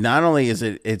not only is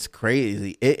it's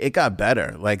crazy, it got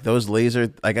better. Like those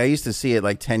laser, like I used to see it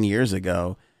like 10 years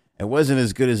ago. It wasn't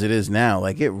as good as it is now.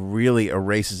 Like it really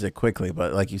erases it quickly,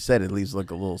 but like you said, it leaves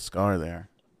like a little scar there.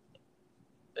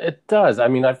 It does. I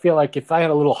mean, I feel like if I had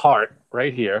a little heart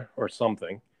right here or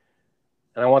something,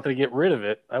 and I wanted to get rid of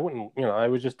it, I wouldn't. I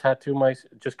would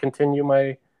just continue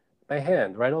my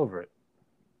hand right over it.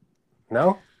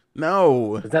 No,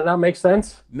 No, does that not make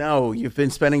sense? no, you've been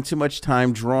spending too much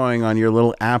time drawing on your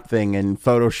little app thing in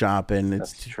Photoshop, and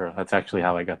That's it's true. That's actually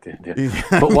how I got the idea.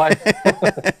 But why?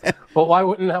 But why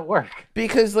wouldn't that work?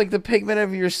 because like the pigment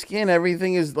of your skin,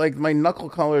 everything is like my knuckle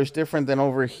color is different than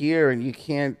over here, and you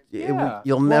can't. You'll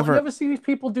Well, never. You ever see these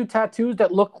people do tattoos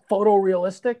that look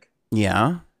photorealistic?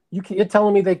 Yeah. You're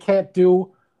telling me they can't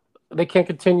do They can't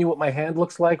continue what my hand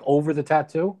looks like over the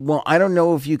tattoo. Well, I don't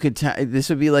know if you could. This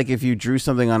would be like if you drew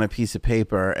something on a piece of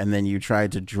paper and then you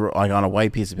tried to draw, like on a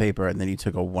white piece of paper, and then you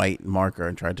took a white marker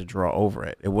and tried to draw over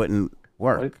it. It wouldn't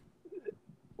Why, work.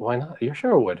 why not? You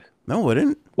sure it would. No, it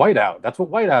wouldn't. Whiteout. That's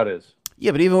what whiteout is.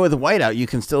 Yeah, but even with the whiteout, you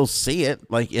can still see it.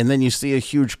 Like, and then you see a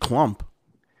huge clump.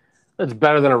 It's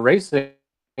better than erasing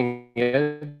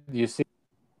it. You see.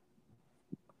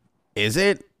 Is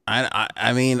it?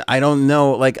 I mean, I don't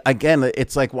know. Like, again,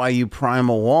 it's like why you prime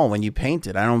a wall when you paint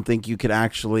it. I don't think you could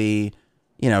actually,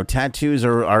 tattoos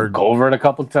are Go over it a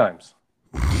couple of times.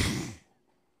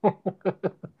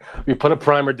 You put a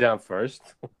primer down first,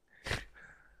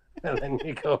 and then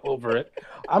you go over it.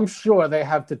 I'm sure they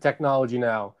have the technology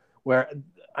now where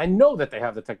I know that they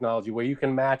have the technology where you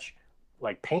can match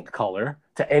like paint color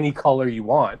to any color you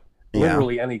want,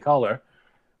 literally any color.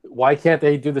 Why can't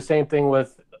they do the same thing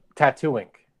with tattoo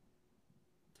ink?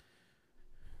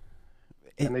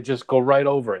 And they just go right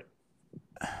over it.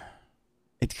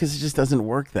 It's because it just doesn't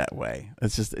work that way.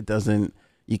 It's just, it doesn't,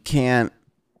 you can't,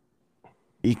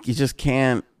 you just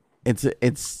can't,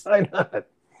 Why not?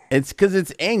 it's because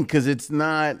it's ink, because it's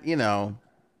not,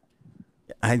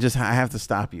 I have to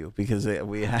stop you because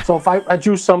we have. So if I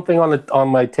drew something on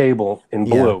my table in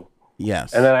blue,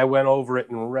 Yes. and then I went over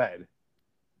it in red,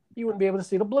 you wouldn't be able to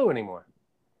see the blue anymore.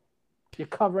 You're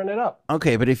covering it up.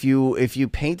 Okay, but if you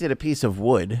painted a piece of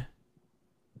wood,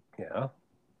 Yeah.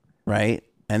 right,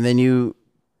 and then you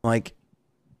like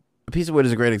a piece of wood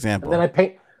is a great example. And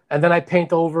then I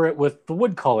paint over it with the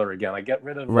wood color again. I get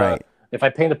rid of right. If I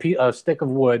paint a stick of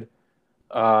wood,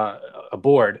 a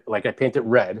board, like I paint it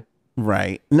red.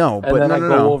 Right. No, And but then no, I no,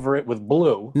 go no. over it with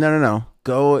blue. No.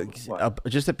 Go What?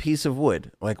 just a piece of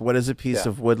wood. Like, what does a piece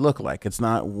of wood look like? It's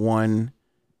not one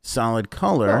solid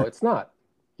color. No, it's not.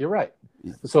 You're right.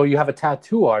 So you have a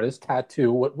tattoo artist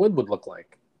tattoo what wood would look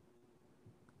like.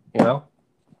 You know?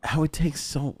 How it takes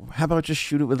so? How about just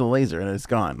shoot it with a laser and it's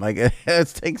gone? Like it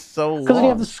takes so long. Because then you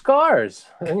have the scars,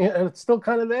 and it's still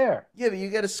kind of there. Yeah, but you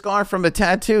get a scar from a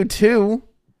tattoo too.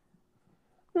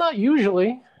 Not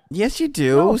usually. Yes, you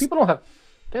do. No, people don't have.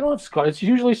 They don't have scars. It's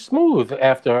usually smooth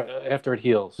after it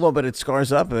heals. Well, but it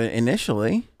scars up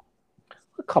initially.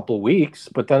 A couple of weeks,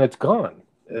 but then it's gone.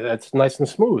 It's nice and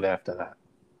smooth after that.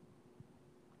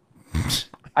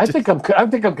 I think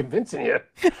I'm convincing you.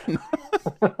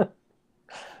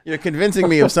 You're convincing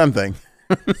me of something.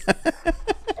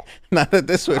 Not that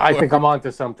this would I work. think I'm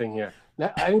onto something here.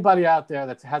 Now, anybody out there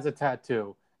that has a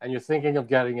tattoo and you're thinking of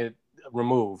getting it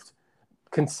removed,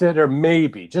 consider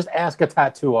maybe just ask a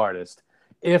tattoo artist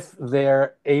if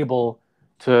they're able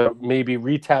to maybe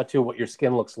re-tattoo what your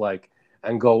skin looks like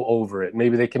and go over it.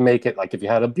 Maybe they can make it like if you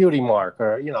had a beauty mark,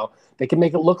 or they can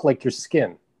make it look like your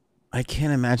skin. I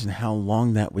can't imagine how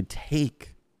long that would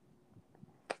take.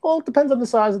 Well, it depends on the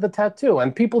size of the tattoo,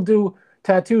 and people do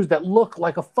tattoos that look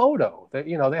like a photo. That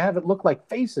they have it look like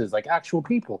faces, like actual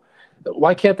people.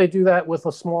 Why can't they do that with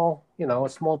a small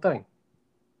thing?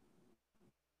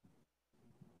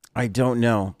 I don't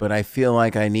know, but I feel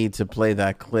like I need to play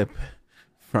that clip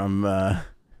from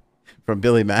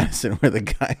Billy Madison where the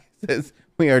guy says,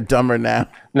 "We are dumber now."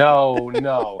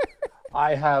 No.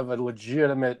 I have a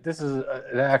legitimate. This is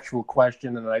an actual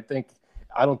question, and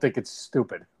I don't think it's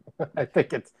stupid. I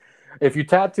think it's if you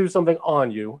tattoo something on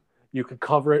you, you could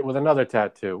cover it with another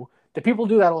tattoo. The people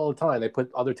do that all the time. They put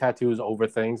other tattoos over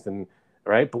things, and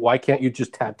right. But why can't you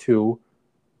just tattoo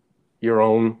your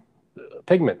own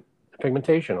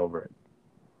pigmentation over it?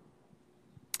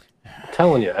 I'm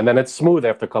telling you, and then it's smooth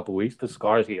after a couple of weeks. The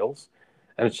scars heals,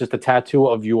 and it's just a tattoo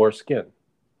of your skin.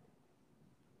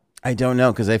 I don't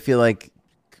know, because I feel like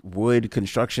wood,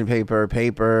 construction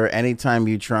paper, anytime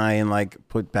you try and like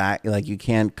put back, like you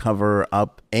can't cover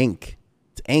up ink.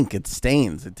 It's ink. It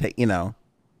stains. You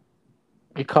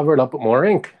cover it up with more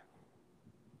ink.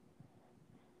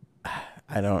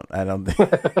 I don't think.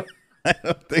 I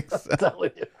don't think so. I'm telling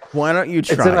you. Why don't you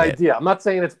try it? It's an idea. I'm not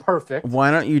saying it's perfect.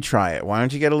 Why don't you try it? Why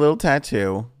don't you get a little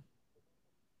tattoo,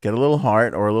 get a little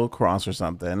heart or a little cross or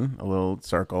something, a little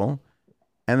circle,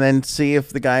 and then see if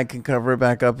the guy can cover it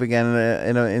back up again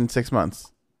in 6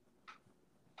 months.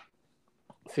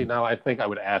 See, now I think I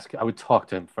would talk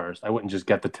to him first. I wouldn't just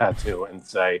get the tattoo and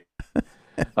say,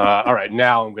 all right,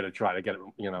 now I'm going to try to get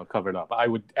it, covered up. I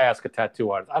would ask a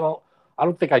tattoo artist. I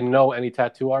don't think I know any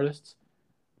tattoo artists,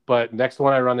 but next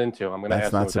one I run into, I'm going to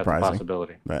ask them if that's a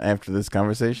possibility. But after this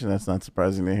conversation, that's not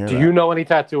surprising to hear. Do you know any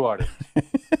tattoo artists?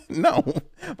 No,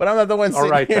 but I'm not the one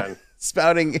sitting here then.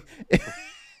 spouting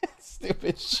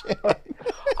stupid shit.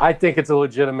 I think it's a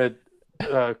legitimate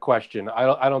question.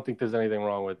 I don't think there's anything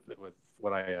wrong with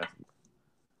what I asked.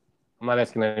 I'm not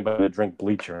asking anybody to drink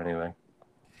bleach or anything.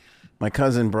 My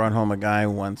cousin brought home a guy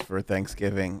once for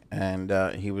Thanksgiving, and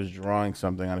he was drawing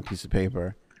something on a piece of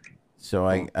paper. So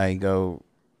I go,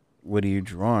 "What are you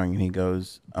drawing?" And he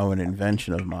goes, "Oh, an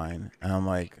invention of mine." And I'm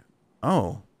like,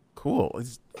 "Oh, cool."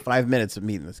 It's 5 minutes of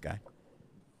meeting this guy.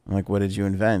 I'm like, "What did you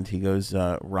invent?" He goes,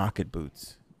 "Rocket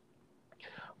boots."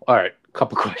 All right, a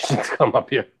couple questions come up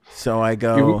here. So I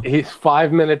go, He's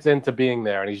 5 minutes into being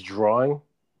there, and he's drawing.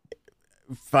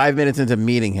 5 minutes into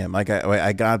meeting him, like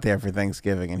I got there for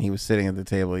Thanksgiving, and he was sitting at the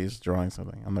table. He was drawing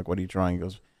something. I'm like, "What are you drawing?" He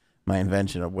goes, "My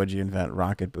invention of what'd you invent?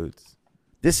 Rocket boots."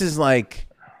 This is like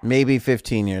maybe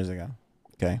 15 years ago.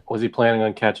 Okay. Was he planning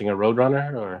on catching a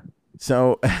roadrunner or?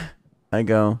 So I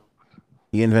go,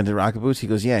 "He invented rocket boots?" He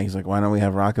goes, "Yeah." He's like, "Why don't we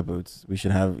have rocket boots? We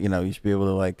should have, you should be able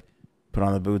to like put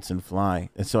on the boots and fly."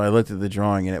 And so I looked at the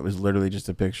drawing, and it was literally just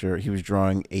a picture. He was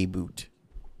drawing a boot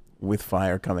with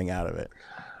fire coming out of it.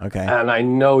 Okay. And I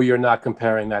know you're not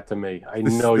comparing that to me. I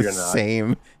know you're not.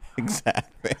 Same.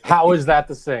 Exactly. How is that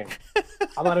the same?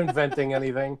 I'm not inventing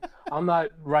anything. I'm not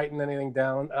writing anything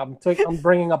down. I'm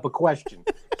bringing up a question.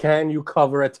 Can you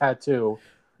cover a tattoo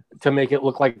to make it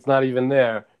look like it's not even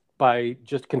there by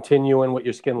just continuing what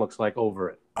your skin looks like over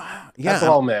it? Yeah. That's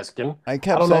all I'm asking. I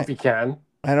don't know if you can.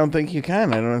 I don't think you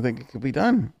can. I don't think it could be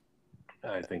done.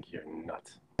 I think you're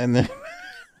nuts. And then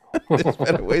there's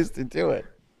better ways to do it.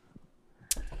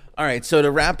 All right, so to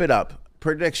wrap it up,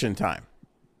 prediction time.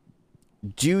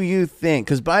 Do you think,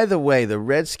 because by the way, the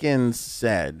Redskins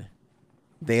said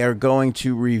they are going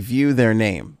to review their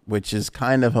name, which is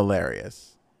kind of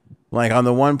hilarious. Like on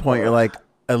the one point, you're like,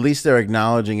 at least they're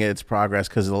acknowledging its progress,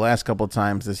 because the last couple of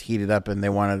times this heated up and they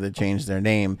wanted to change their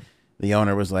name, the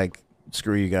owner was like,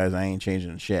 "Screw you guys, I ain't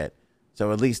changing shit."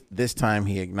 So at least this time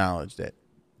he acknowledged it.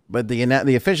 But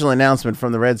the official announcement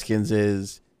from the Redskins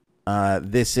is,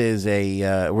 this is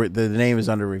the name is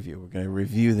under review. We're going to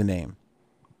review the name.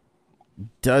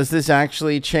 Does this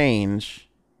actually change,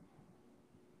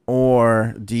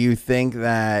 or do you think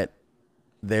that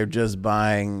they're just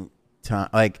buying time?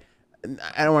 Like,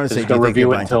 I don't want to say going to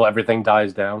review it until everything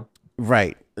dies down.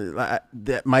 Right.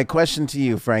 My question to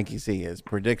you, Frankie C, is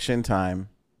prediction time.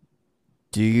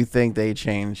 Do you think they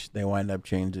wind up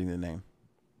changing the name?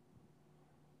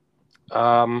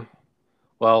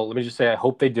 Well, let me just say, I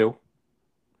hope they do.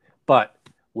 But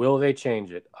will they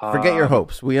change it? Forget your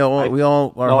hopes. We all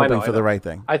are hoping for the right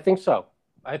thing. I think so.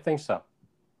 I think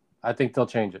they'll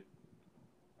change it.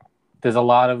 There's a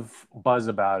lot of buzz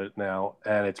about it now,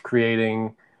 and it's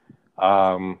creating.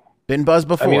 Been buzz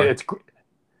before. I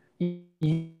mean,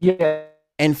 yeah.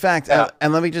 In fact,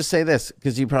 and let me just say this,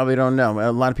 because you probably don't know.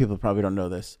 A lot of people probably don't know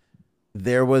this.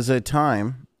 There was a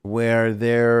time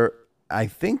where I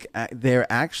think there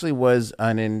actually was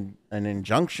an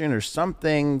injunction or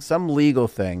something, some legal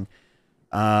thing,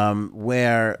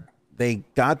 where they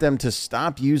got them to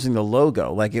stop using the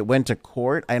logo. Like it went to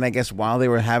court, and I guess while they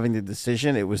were having the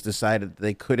decision, it was decided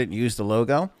they couldn't use the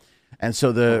logo, and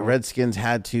so the Redskins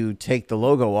had to take the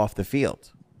logo off the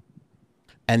field,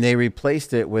 and they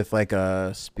replaced it with like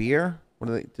a spear. What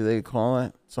do they call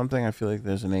it? Something. I feel like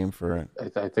there's a name for it.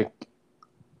 I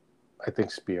think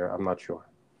spear. I'm not sure.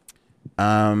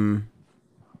 And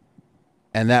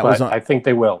that was. I think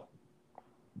they will.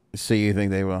 So you think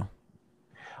they will?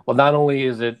 Well, not only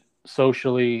is it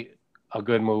socially a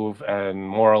good move and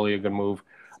morally a good move,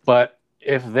 but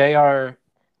if they are,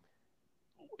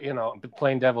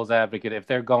 playing devil's advocate, if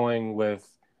they're going with,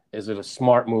 is it a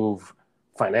smart move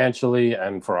financially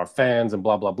and for our fans and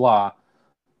blah, blah, blah,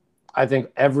 I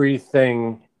think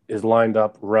everything is lined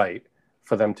up right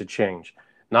for them to change.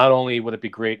 Not only would it be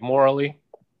great morally,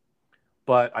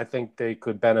 but I think they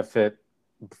could benefit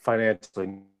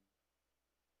financially.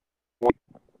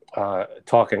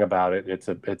 Talking about it,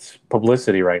 it's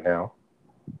publicity right now.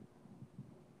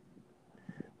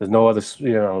 There's no other,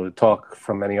 talk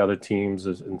from any other teams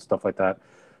and stuff like that.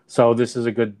 So this is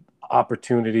a good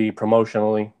opportunity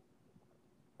promotionally.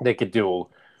 They could do,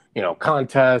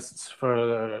 contests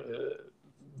for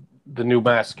the new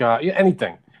mascot,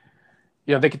 anything.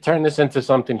 They could turn this into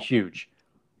something huge.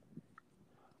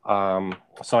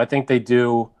 So I think they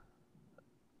do,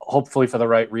 hopefully for the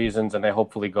right reasons, and they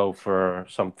hopefully go for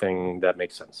something that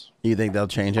makes sense. You think they'll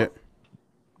change it?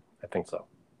 I think so.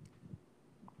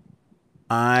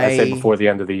 I say before the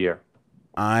end of the year.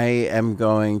 I am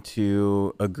going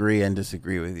to agree and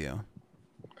disagree with you.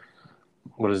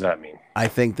 What does that mean? I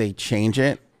think they change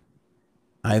it.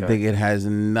 I think it has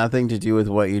nothing to do with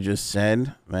what you just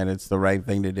said, that it's the right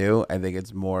thing to do. I think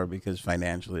it's more because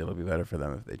financially it'll be better for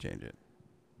them if they change it.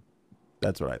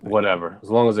 That's what I think. Whatever,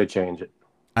 as long as they change it.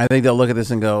 I think they'll look at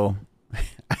this and go,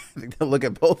 I think they'll look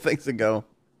at both things and go,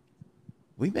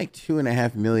 we make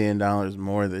 $2.5 million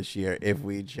more this year if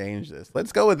we change this.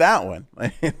 Let's go with that one.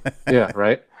 Yeah,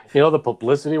 right. You know the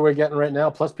publicity we're getting right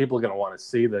now. Plus, people are going to want to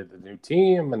see the new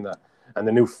team and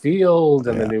the new field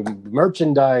and the Yeah. new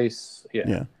merchandise. Yeah,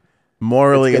 Yeah.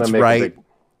 Morally, gonna it's make a right.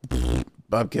 big.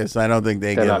 Bupkis, I don't think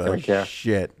they They're give not a gonna care.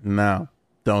 shit. No,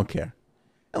 don't care.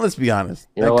 And let's be honest.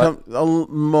 You know what?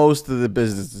 Most of the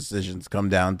business decisions come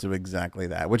down to exactly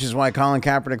that, which is why Colin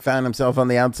Kaepernick found himself on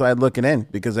the outside looking in,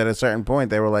 because at a certain point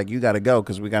they were like, you got to go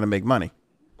because we got to make money.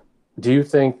 Do you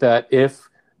think that if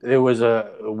there was a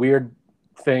weird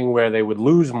thing where they would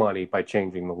lose money by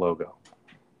changing the logo,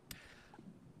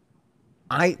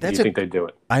 do you think they'd do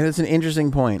it? That's an interesting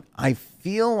point. I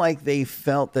feel like they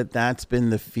felt that that's been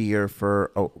the fear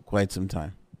for quite some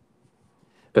time.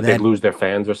 That they'd lose their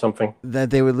fans or something? That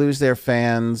they would lose their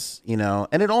fans, you know,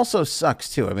 and it also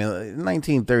sucks too. I mean, in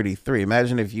 1933,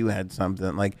 imagine if you had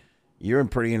something like you're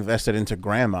pretty invested into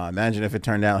grandma. Imagine if it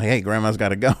turned out, hey, grandma's got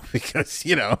to go because,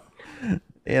 No,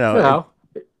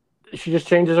 she just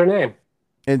changes her name.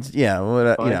 It's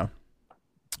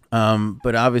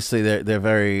but obviously they're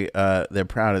very they're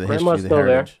proud of the Grandma's history, the still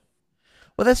heritage.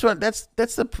 Well,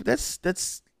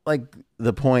 that's like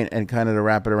the point, and kind of to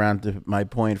wrap it around to my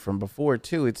point from before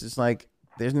too. It's just like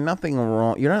there's nothing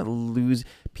wrong. You're not losing.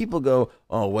 People go,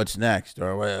 oh, what's next,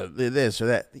 or this or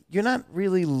that. You're not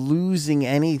really losing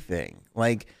anything.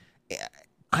 Like,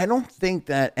 I don't think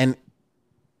that. And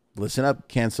listen up,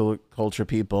 cancel culture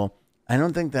people. I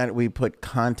don't think that we put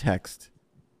context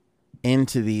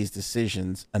into these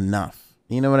decisions enough.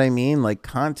 You know what I mean? Like,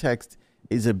 context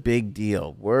is a big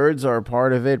deal. Words are a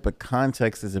part of it, but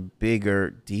context is a bigger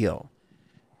deal.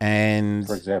 And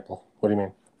For example, what do you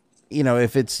mean? You know,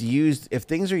 if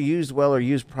things are used well or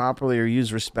used properly or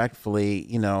used respectfully,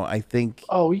 you know, I think.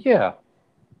 Oh yeah.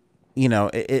 You know,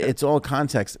 it's all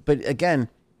context. But again,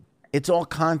 it's all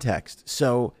context.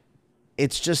 So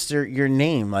it's just your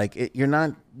name. Like you're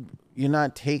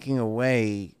not taking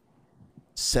away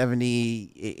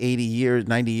 70, 80 years,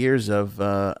 90 years of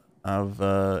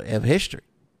history,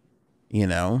 you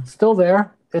know. Still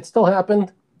there. It still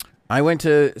happened. I went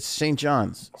to St.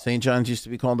 John's. St. John's used to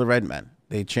be called the Red Men.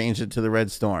 They changed it to the Red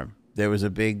Storm. It was a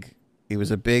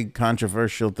big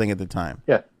controversial thing at the time.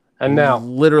 Yeah. And now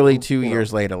literally 2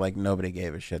 years later, like nobody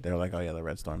gave a shit. They were like, oh yeah, the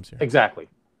Red Storm's here. Exactly.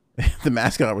 The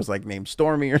mascot was like named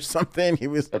Stormy or something. He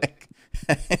was like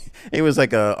he was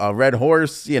like a red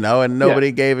horse, you know, and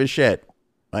nobody gave a shit.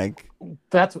 Like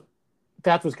that's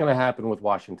what's going to happen with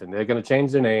Washington. They're going to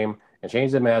change their name and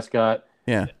change their mascot.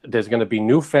 Yeah. There's going to be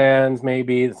new fans,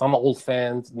 maybe some old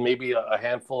fans, maybe a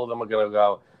handful of them are going to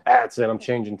go, that's it, I'm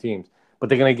changing teams. But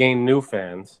they're going to gain new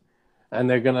fans, and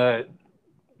they're going to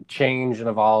change and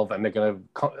evolve, and they're going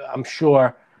to, I'm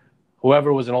sure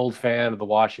whoever was an old fan of the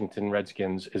Washington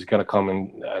Redskins is going to come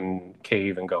and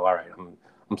cave and go, all right,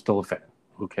 I'm still a fan.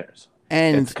 Who cares?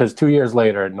 And because 2 years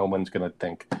later, no one's going to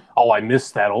think, oh, I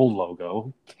missed that old logo.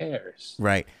 Who cares?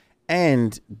 Right.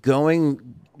 And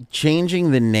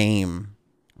changing the name,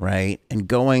 right, and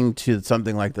going to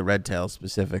something like the Red Tail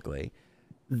specifically,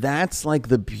 that's like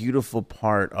the beautiful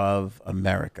part of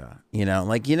America. You know,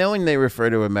 like, you know, when they refer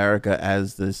to America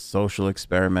as this social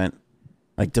experiment,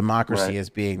 like democracy as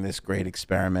being this great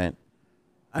experiment,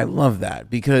 I love that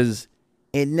because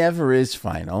it never is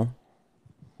final,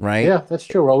 right? Yeah, that's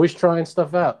true. We're always trying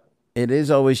stuff out. It is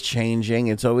always changing.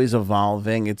 It's always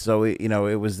evolving. It's always, you know,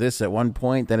 it was this at one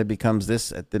point, then it becomes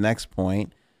this at the next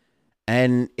point.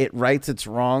 And it rights its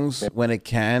wrongs when it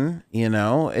can, you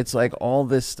know. It's like all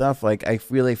this stuff. Like, I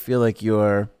really feel like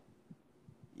you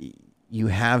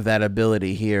have that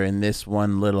ability here in this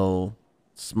one little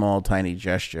small, tiny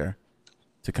gesture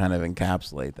to kind of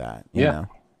encapsulate that, you know.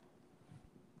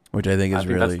 Which I think is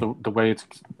really... that's the way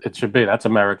it should be. That's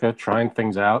America, trying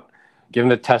things out, giving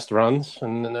the test runs,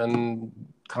 and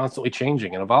constantly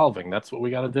changing and evolving. That's what we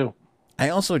got to do. I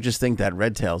also just think that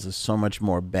Red Tails is so much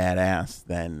more badass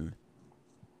than...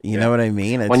 You know what I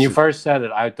mean? When you first said it,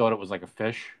 I thought it was like a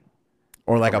fish.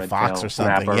 Or like a fox or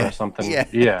something. Or something.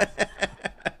 Yeah.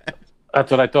 That's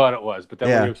what I thought it was. But then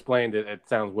when you explained it, it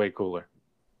sounds way cooler.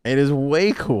 It is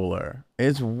way cooler.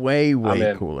 It's way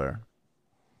cooler.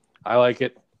 I like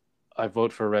it. I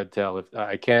vote for Red Tail.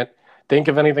 I can't think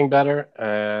of anything better,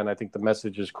 and I think the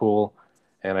message is cool,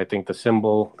 and I think the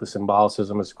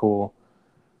symbolicism is cool.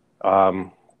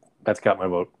 That's got my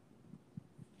vote.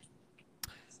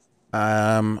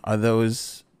 Are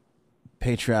those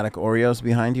patriotic Oreos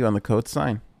behind you on the coat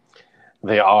sign?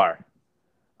 They are.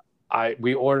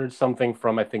 We ordered something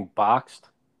from, I think, Boxed.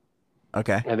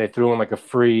 Okay. And they threw in like a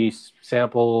free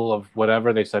sample of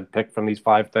whatever. They said pick from these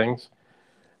 5 things.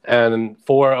 And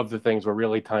 4 of the things were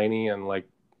really tiny and like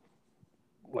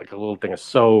like a little thing of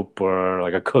soap or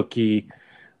like a cookie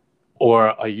or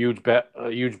a huge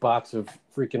box of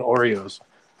freaking Oreos.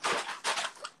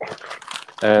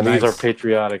 And these are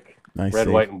patriotic red,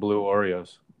 white, and blue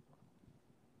Oreos.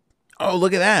 Oh,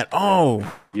 look at that.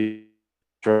 Oh. You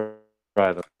try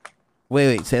them.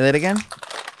 Wait, say that again?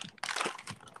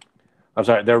 I'm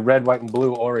sorry, they're red, white, and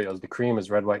blue Oreos. The cream is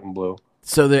red, white, and blue.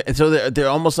 So they're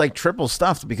almost like triple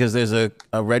stuffed because there's a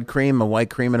red cream, a white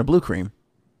cream, and a blue cream.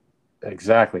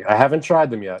 Exactly. I haven't tried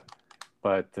them yet,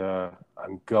 but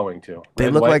I'm going to. They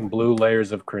red, look white, like and blue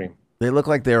layers of cream. They look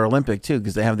like they're Olympic too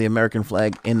because they have the American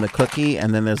flag in the cookie,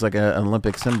 and then there's like an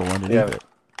Olympic symbol underneath it.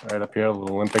 Right up here, a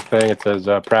little Olympic thing. It says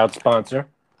proud sponsor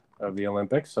of the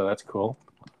Olympics, so that's cool.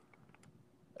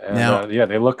 And now,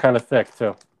 they look kind of thick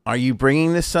too. Are you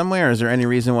bringing this somewhere? Is there any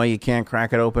reason why you can't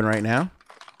crack it open right now?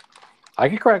 I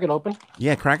can crack it open.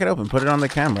 Yeah, crack it open. Put it on the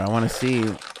camera. I want to see.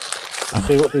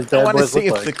 See what these bad boys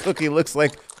look like. The cookie looks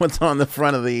like what's on the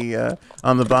front of the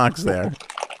on the box there.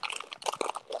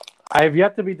 I have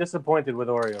yet to be disappointed with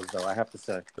Oreos, though, I have to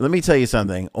say. Let me tell you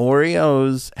something.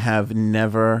 Oreos have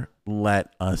never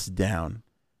let us down.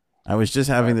 I was just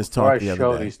having this talk the other day.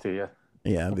 I'll show these to you.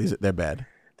 Yeah, they're bad.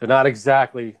 They're not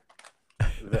exactly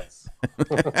this.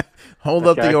 Hold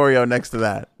up the Oreo next to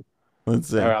that. Let's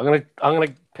see. All right, I'm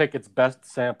gonna pick its best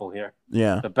sample here.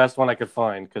 Yeah, the best one I could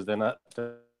find because they're not.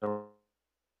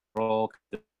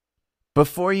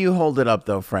 Before you hold it up,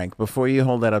 though, Frank, before you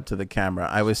hold that up to the camera,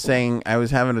 I was having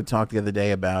a talk the other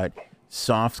day about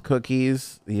soft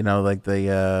cookies, you know, like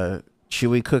the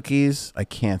chewy cookies. I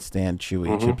can't stand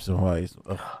chewy Chips Ahoy.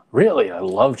 Ugh. Really? I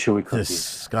love chewy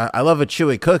cookies. I love a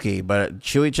chewy cookie, but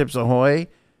chewy Chips Ahoy,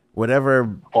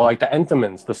 whatever. Or like the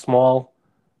Entenmann's, the small,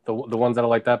 the ones that are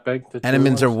like that big.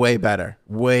 Entenmann's are way better.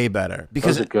 Way better.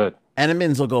 Because those are good.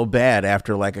 Entenmann's will go bad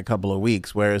after like a couple of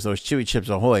weeks, whereas those chewy Chips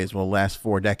Ahoy's will last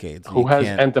 4 decades. Who has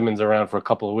Entenmann's around for a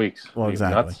couple of weeks? Well,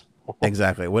 exactly.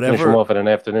 Exactly. Finish them off in an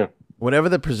afternoon. Whatever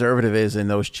the preservative is in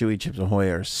those chewy Chips Ahoy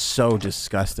are so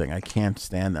disgusting. I can't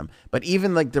stand them. But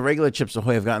even like the regular Chips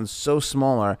Ahoy have gotten so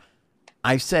smaller.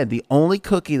 I've said the only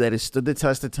cookie that has stood the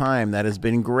test of time that has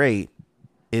been great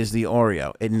is the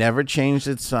Oreo. It never changed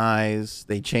its size.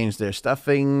 They changed their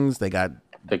stuffings. They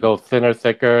go thinner,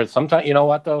 thicker. Sometimes, you know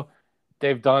what though?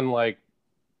 They've done like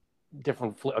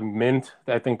different mint.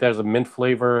 I think there's a mint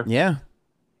flavor. Yeah.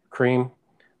 Cream,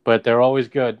 but they're always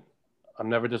good. I'm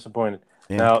never disappointed.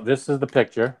 Yeah. Now this is the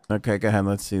picture. Okay, go ahead.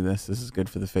 Let's see this. This is good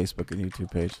for the Facebook and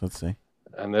YouTube page. Let's see.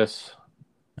 And this.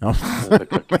 Oh. Is the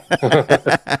cookie.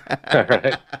 All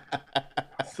right.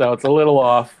 So it's a little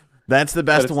off. That's the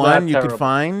best one you could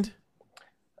find.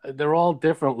 They're all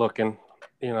different looking.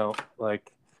 You know,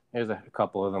 like here's a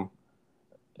couple of them.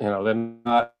 You know, they're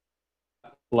not.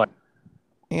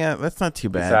 Yeah, that's not too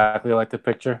bad. Exactly like the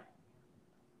picture.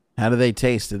 How do they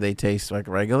taste? Do they taste like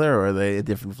regular or are they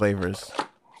different flavors?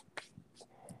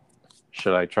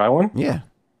 Should I try one? Yeah.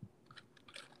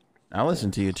 I'll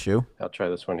listen to you chew. I'll try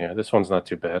this one here. This one's not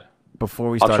too bad. Before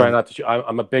we start, I'll try not to chew.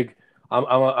 I'm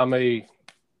a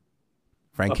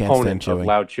Frank can't stand chewing. Of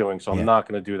loud chewing, so I'm not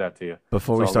going to do that to you.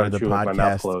 Before we started the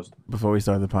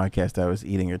podcast, I was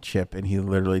eating a chip, and he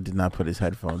literally did not put his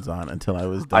headphones on until I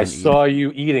was done. I saw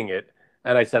you eating it,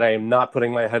 and I said, I am not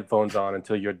putting my headphones on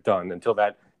until you're done, until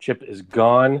that chip is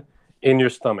gone in your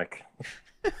stomach.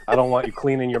 I don't want you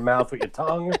cleaning your mouth with your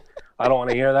tongue. I don't want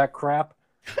to hear that crap.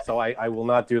 So I will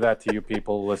not do that to you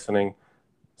people listening.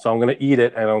 So I'm going to eat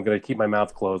it, and I'm going to keep my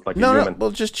mouth closed like a human. No,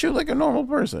 well, just chew like a normal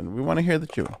person. We want to hear the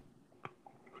chewing.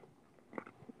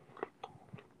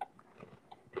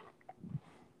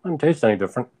 Doesn't taste any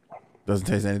different. Doesn't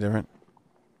taste any different?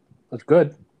 It's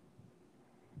good.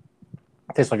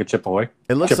 It tastes like a Chip Ahoy.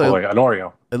 It looks an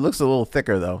Oreo. It looks a little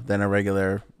thicker though than a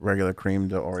regular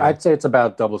creamed Oreo. I'd say it's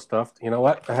about double stuffed. You know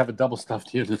what? I have a double stuffed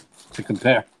here to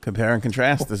compare. Compare and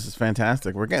contrast. This is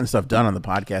fantastic. We're getting stuff done on the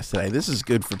podcast today. This is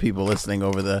good for people listening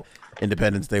over the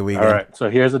Independence Day weekend. All right. So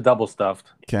here's a double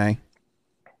stuffed. Okay.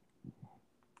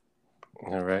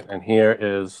 All right. And here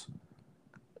is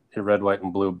your red, white,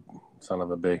 and blue son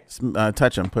of a bee.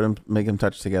 Touch them. Make them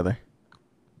touch together.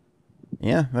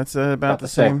 Yeah, that's about the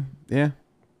same. Yeah.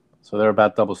 So they're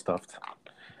about double stuffed,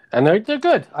 and they're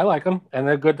good. I like them, and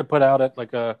they're good to put out at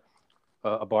like a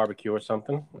barbecue or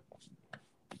something.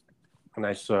 A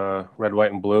nice red,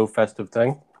 white, and blue festive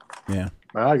thing. Yeah.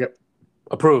 I like it.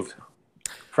 Approved.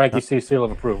 Frankie C. seal of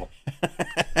approval.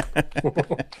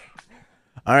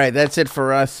 All right, that's it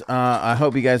for us. I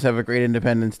hope you guys have a great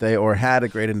Independence Day or had a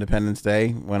great Independence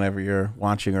Day whenever you're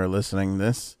watching or listening to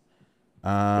this.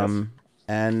 Yes.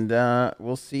 And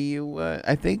we'll see you,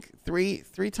 I think, three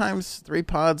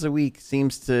pods a week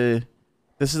seems to...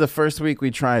 This is the first week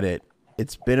we tried it.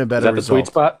 It's been a Is better that the result. sweet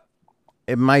spot?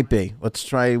 It might be. Let's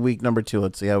try week number 2.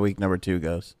 Let's see how week number 2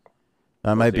 goes.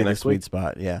 That might see be you the next sweet week.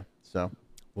 spot. Yeah. So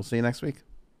we'll see you next week.